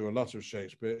those who do a lot of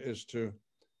Shakespeare is to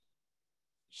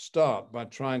start by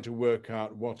trying to work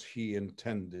out what he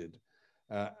intended,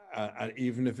 and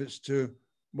even if it's to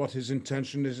what his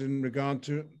intention is in regard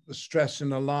to the stress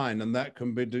in a line, and that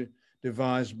can be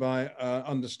devised by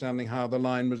understanding how the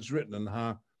line was written and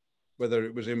how whether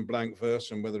it was in blank verse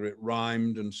and whether it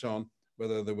rhymed and so on,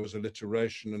 whether there was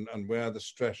alliteration and where the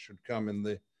stress should come in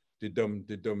the di-dum,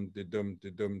 di-dum, di-dum,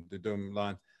 di-dum, di-dum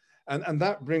line. And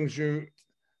that brings you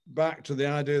back to the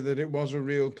idea that it was a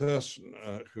real person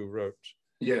who wrote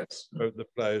the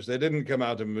plays. They didn't come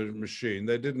out of a machine.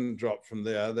 They didn't drop from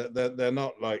the air. They're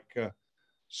not like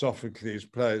Sophocles'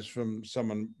 plays from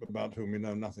someone about whom we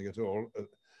know nothing at all.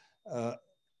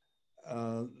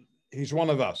 He's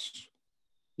one of us.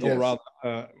 Yes. Or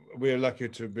rather, we're lucky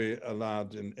to be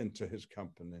allowed into his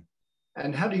company.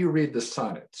 And how do you read the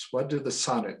sonnets? What do the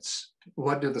sonnets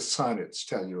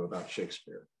tell you about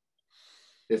Shakespeare,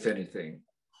 if anything?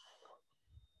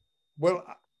 Well,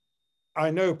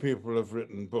 I know people have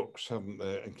written books, haven't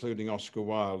they, including Oscar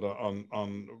Wilde,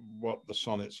 on what the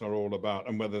sonnets are all about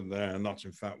and whether they're not,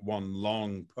 in fact, one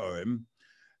long poem,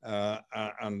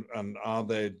 and are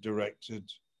they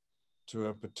directed to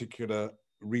a particular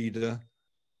reader?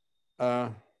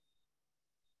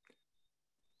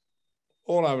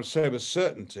 All I would say with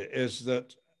certainty is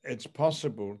that it's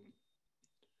possible,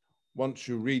 once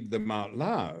you read them out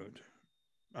loud,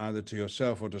 either to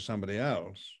yourself or to somebody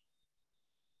else,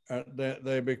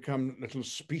 they become little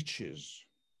speeches.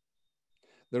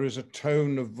 There is a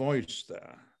tone of voice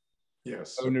there.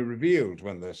 Yes. Only revealed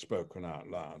when they're spoken out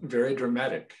loud. Very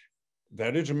dramatic.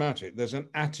 Very dramatic. There's an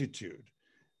attitude.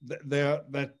 They're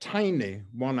tiny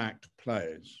one-act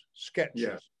plays, sketches.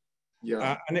 Yeah.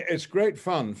 Yeah. And it's great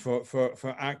fun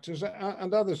for actors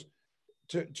and others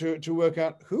to work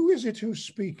out who is it who's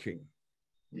speaking.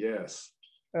 Yes.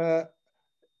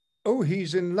 Oh,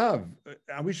 he's in love.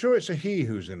 Are we sure it's a he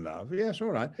who's in love? Yes, all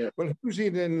right. Yeah. Well, who is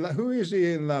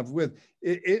he in love with?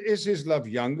 Is his love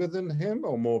younger than him,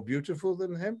 or more beautiful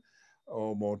than him,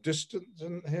 or more distant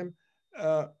than him?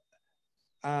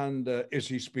 And is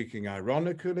he speaking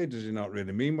ironically? Does he not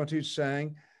really mean what he's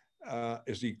saying?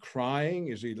 Is he crying?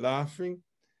 Is he laughing?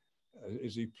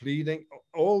 Is he pleading?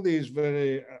 All these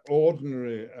very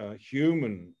ordinary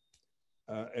human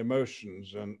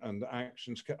emotions and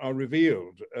actions are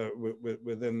revealed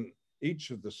within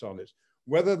each of the sonnets.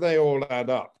 Whether they all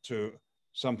add up to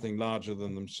something larger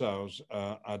than themselves,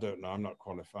 I don't know. I'm not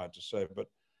qualified to say,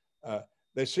 but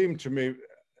they seem to me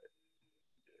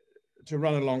to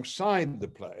run alongside the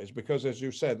plays because, as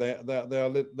you said,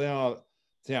 they are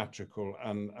theatrical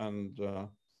and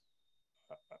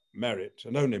merit,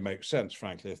 and only make sense,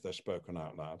 frankly, if they're spoken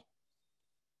out loud.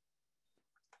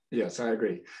 Yes, I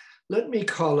agree. Let me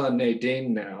call on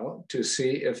Nadine now to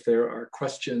see if there are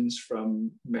questions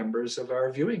from members of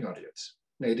our viewing audience.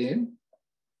 Nadine?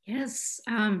 Yes,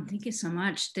 thank you so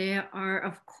much. There are,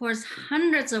 of course,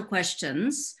 hundreds of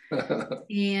questions,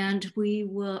 and we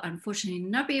will unfortunately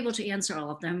not be able to answer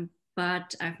all of them,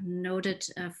 but I've noted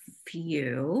a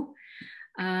few.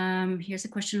 Here's a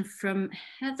question from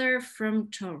Heather from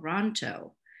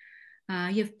Toronto.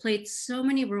 You've played so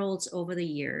many roles over the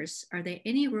years. Are there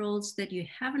any roles that you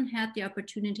haven't had the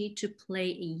opportunity to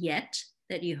play yet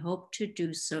that you hope to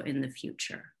do so in the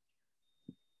future?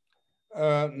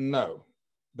 No,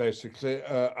 basically.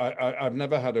 I've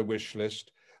never had a wish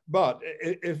list. But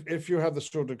if you have the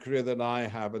sort of career that I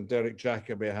have and Derek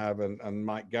Jacobi have and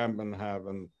Mike Gambon have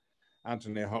and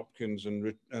Anthony Hopkins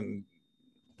and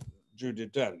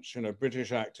Judi Dench, you know,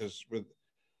 British actors with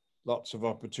lots of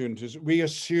opportunities. We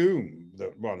assume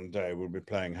that one day we'll be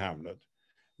playing Hamlet.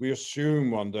 We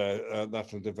assume one day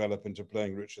that'll develop into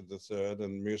playing Richard III,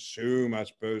 and we assume, I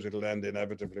suppose, it'll end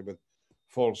inevitably with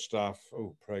Falstaff,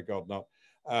 oh, pray God not,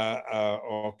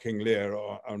 or King Lear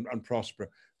and Prospero.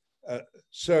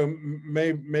 So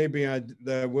maybe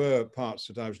there were parts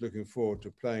that I was looking forward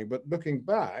to playing, but looking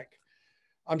back,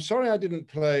 I'm sorry I didn't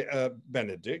play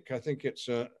Benedict. I think it's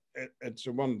a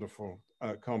wonderful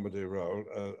comedy role.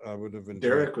 I would have enjoyed.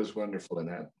 Derek was wonderful in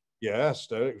that. Yes,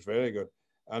 Derek was very good.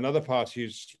 Another part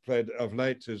he's played of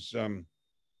late is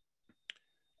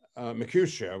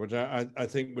Mercutio, which I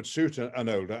think would suit an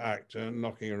older actor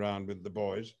knocking around with the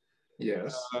boys.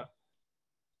 Yes.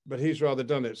 But he's rather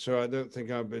done it, so I don't think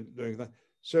I've been doing that.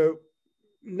 So,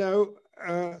 no.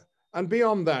 And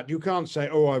beyond that, you can't say,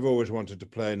 oh, I've always wanted to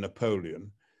play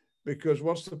Napoleon, because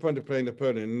what's the point of playing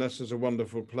Napoleon unless there's a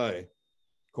wonderful play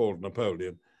called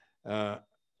Napoleon?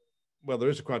 Well, there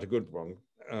is quite a good one,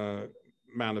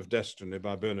 Man of Destiny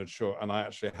by Bernard Shaw, and I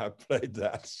actually have played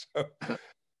that. So,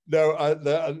 no,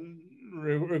 there are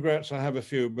regrets, I have a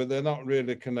few, but they're not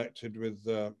really connected with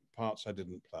parts I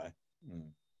didn't play.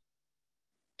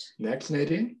 Next,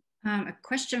 Nadine. A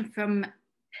question from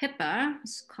Pippa,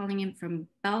 who's calling in from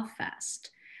Belfast.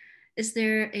 Is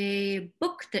there a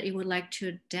book that you would like to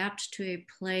adapt to a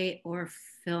play or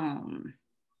film?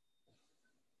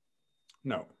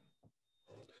 No.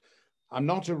 I'm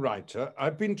not a writer.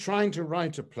 I've been trying to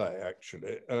write a play,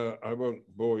 actually. I won't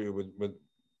bore you with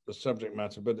the subject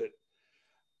matter, but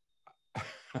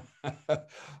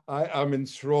I'm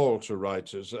enthralled to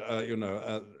writers. You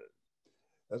know,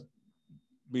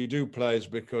 we do plays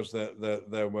because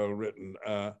they're well written.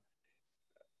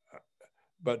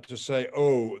 But to say,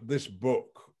 oh, this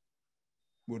book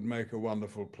would make a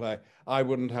wonderful play, I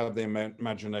wouldn't have the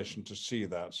imagination to see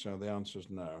that. So the answer is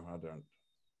no, I don't.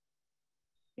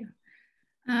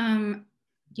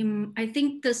 I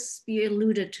think you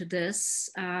alluded to this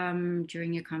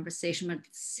during your conversation, but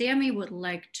Sammy would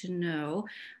like to know,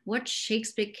 what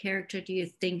Shakespeare character do you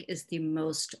think is the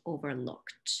most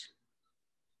overlooked?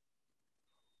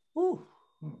 Ooh.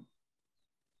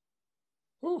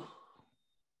 Ooh.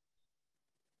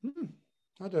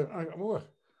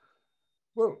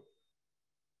 Well,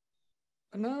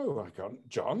 no, I can't.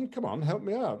 John, come on, help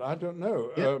me out. I don't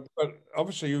know. Yeah. But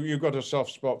obviously you've got a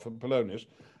soft spot for Polonius.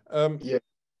 Yeah.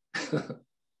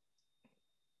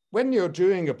 When you're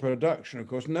doing a production, of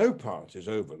course, no part is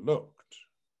overlooked.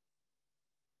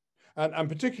 And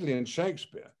particularly in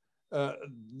Shakespeare,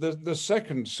 the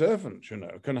second servant, you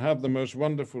know, can have the most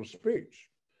wonderful speech.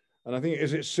 And I think,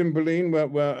 is it Cymbeline,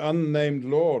 where unnamed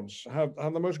lords have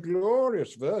the most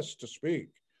glorious verse to speak.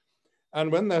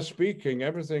 And when they're speaking,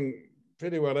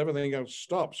 pretty well everything else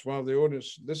stops while the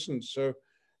audience listens. So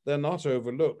they're not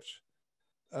overlooked.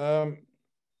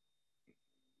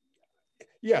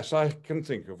 Yes, I can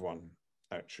think of one,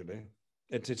 actually.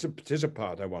 It is a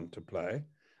part I want to play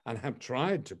and have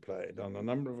tried to play it on a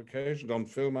number of occasions, on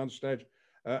film, on stage.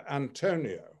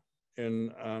 Antonio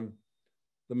in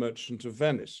The Merchant of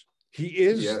Venice. He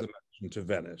is the Merchant of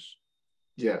Venice.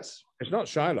 Yes. It's not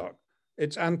Shylock.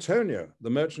 It's Antonio, the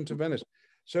Merchant of Venice.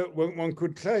 So one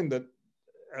could claim that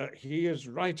he is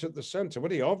right at the center.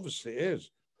 Well, he obviously is.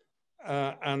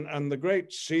 And the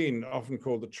great scene, often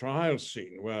called the trial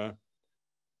scene, where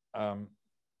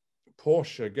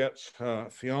Portia gets her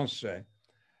fiancé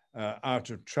out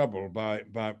of trouble by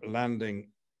landing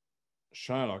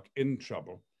Shylock in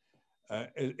trouble,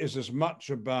 is as much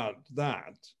about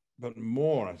that, but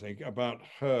more, I think, about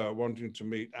her wanting to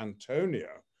meet Antonio,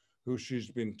 who she's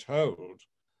been told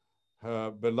her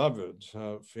beloved,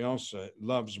 her fiancé,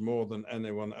 loves more than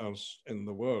anyone else in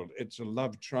the world. It's a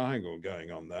love triangle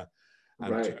going on there.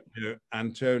 Right.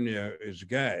 Antonio is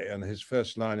gay, and his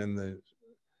first line in the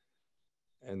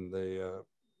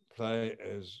play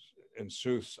is, "In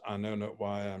sooth, I know not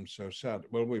why I'm so sad."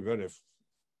 Well, we very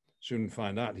soon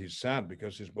find out he's sad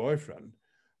because his boyfriend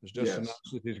has just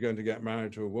announced that he's going to get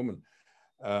married to a woman.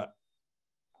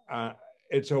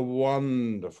 It's a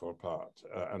wonderful part,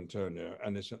 Antonio,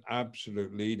 and it's an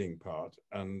absolute leading part.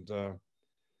 And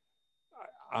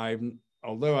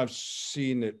although I've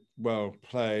seen it well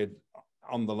played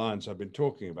on the lines I've been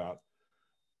talking about,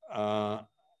 I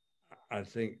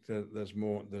think that there's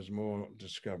more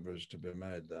discoveries to be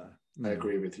made there. I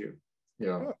agree with you.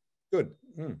 Yeah. Oh, good.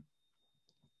 Mm.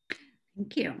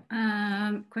 Thank you.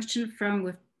 Question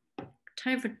with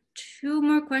time for two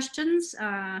more questions.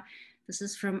 This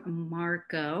is from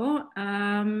Marco.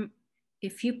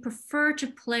 If you prefer to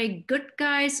play good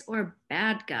guys or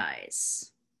bad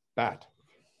guys? Bad.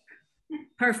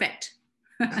 Perfect.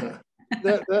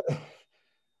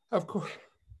 Of course.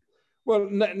 Well,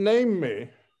 name me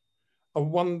a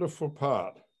wonderful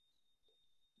part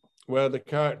where the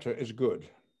character is good.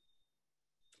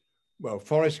 Well,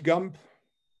 Forrest Gump,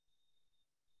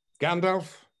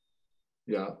 Gandalf.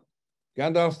 Yeah.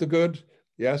 Gandalf the good,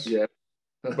 yes. Yeah.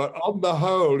 But on the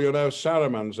whole, you know,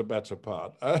 Saruman's a better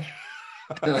part.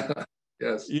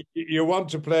 Yes. You want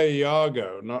to play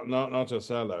Iago, not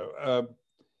Othello.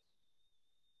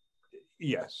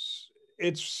 Yes,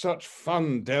 it's such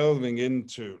fun delving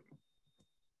into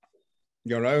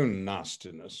your own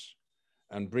nastiness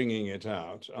and bringing it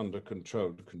out under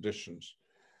controlled conditions.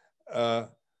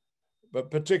 But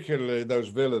particularly those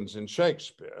villains in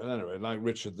Shakespeare, anyway, like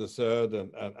Richard III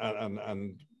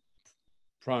and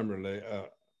primarily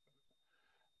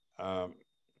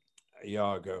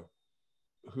Iago,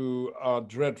 who are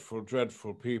dreadful,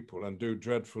 dreadful people and do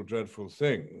dreadful, dreadful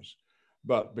things.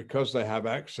 But because they have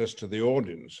access to the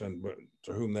audience and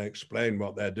to whom they explain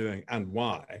what they're doing and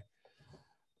why,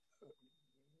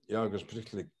 Iago's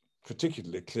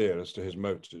particularly clear as to his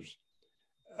motives.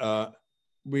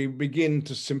 We begin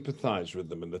to sympathize with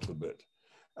them a little bit.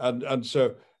 And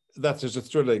so that is a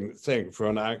thrilling thing for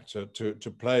an actor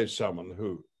to play someone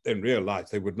who in real life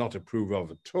they would not approve of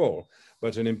at all,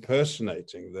 but in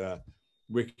impersonating their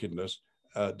wickedness,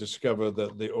 discover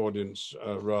that the audience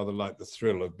rather like the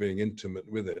thrill of being intimate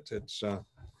with it. It's,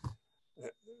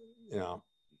 yeah.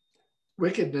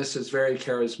 Wickedness is very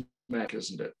charismatic. Mac,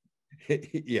 isn't it?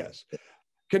 Yes.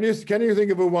 Can you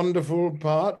think of a wonderful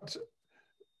part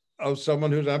of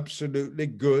someone who's absolutely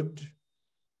good?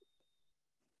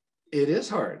 It is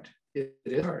hard. It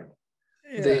is hard.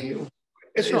 Yeah.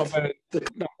 It's not very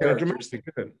dramatic,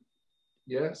 is it?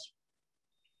 Yes.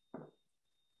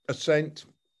 A saint?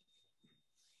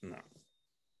 No.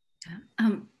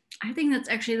 I think that's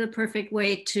actually the perfect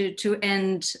way to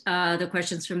end the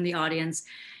questions from the audience.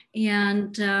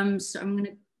 And so I'm going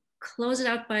to close it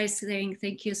out by saying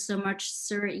thank you so much,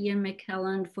 Sir Ian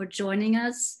McKellen, for joining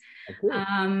us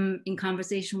in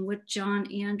conversation with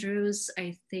John Andrews.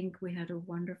 I think we had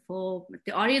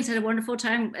the audience had a wonderful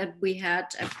time.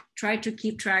 I've tried to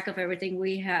keep track of everything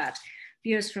we had.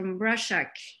 Viewers from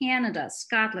Russia, Canada,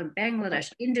 Scotland,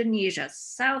 Bangladesh, Indonesia,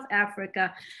 South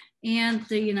Africa, and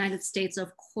the United States,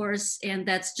 of course. And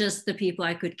that's just the people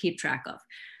I could keep track of.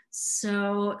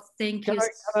 So thank you. Can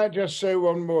I just say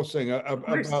one more thing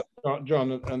about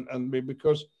John and me?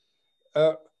 Because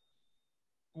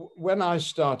when I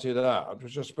started out,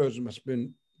 which I suppose it must have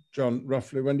been, John,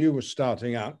 roughly when you were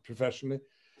starting out professionally,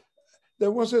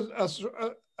 there was an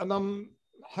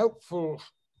unhelpful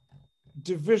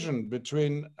division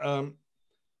between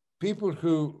people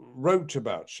who wrote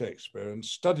about Shakespeare and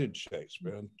studied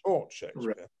Shakespeare and taught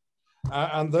Shakespeare, right,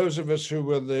 and those of us who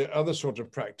were the other sort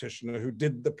of practitioner who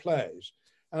did the plays.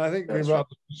 And I think we rather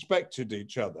suspected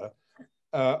each other.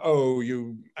 Oh,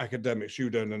 you academics, you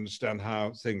don't understand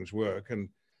how things work. And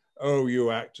oh,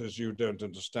 you actors, you don't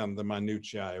understand the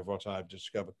minutiae of what I've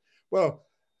discovered. Well,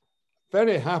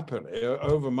 very happily,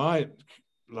 over my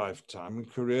lifetime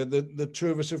and career, the two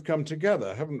of us have come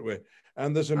together, haven't we?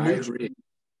 And there's a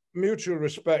mutual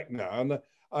respect now. And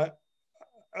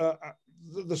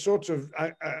the sort of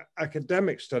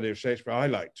academic study of Shakespeare I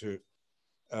like to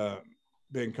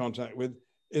be in contact with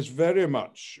is very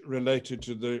much related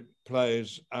to the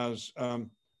plays as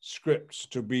scripts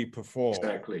to be performed.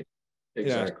 Exactly.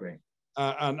 Yes.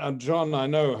 And John, I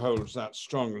know, holds that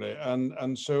strongly.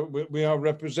 And so we are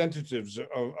representatives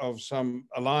of some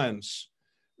alliance,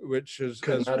 which is...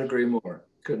 Could not agree more.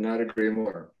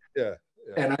 Yeah.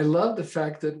 And I love the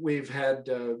fact that we've had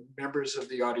members of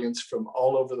the audience from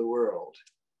all over the world.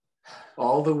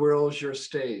 All the world's your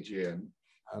stage, Ian.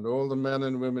 And all the men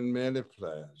and women merely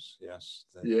players. Yes.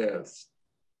 Yes.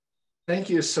 Thank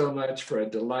you so much for a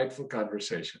delightful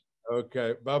conversation.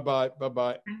 Okay. Bye-bye.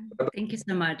 Bye-bye. Thank you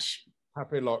so much.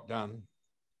 Happy lockdown.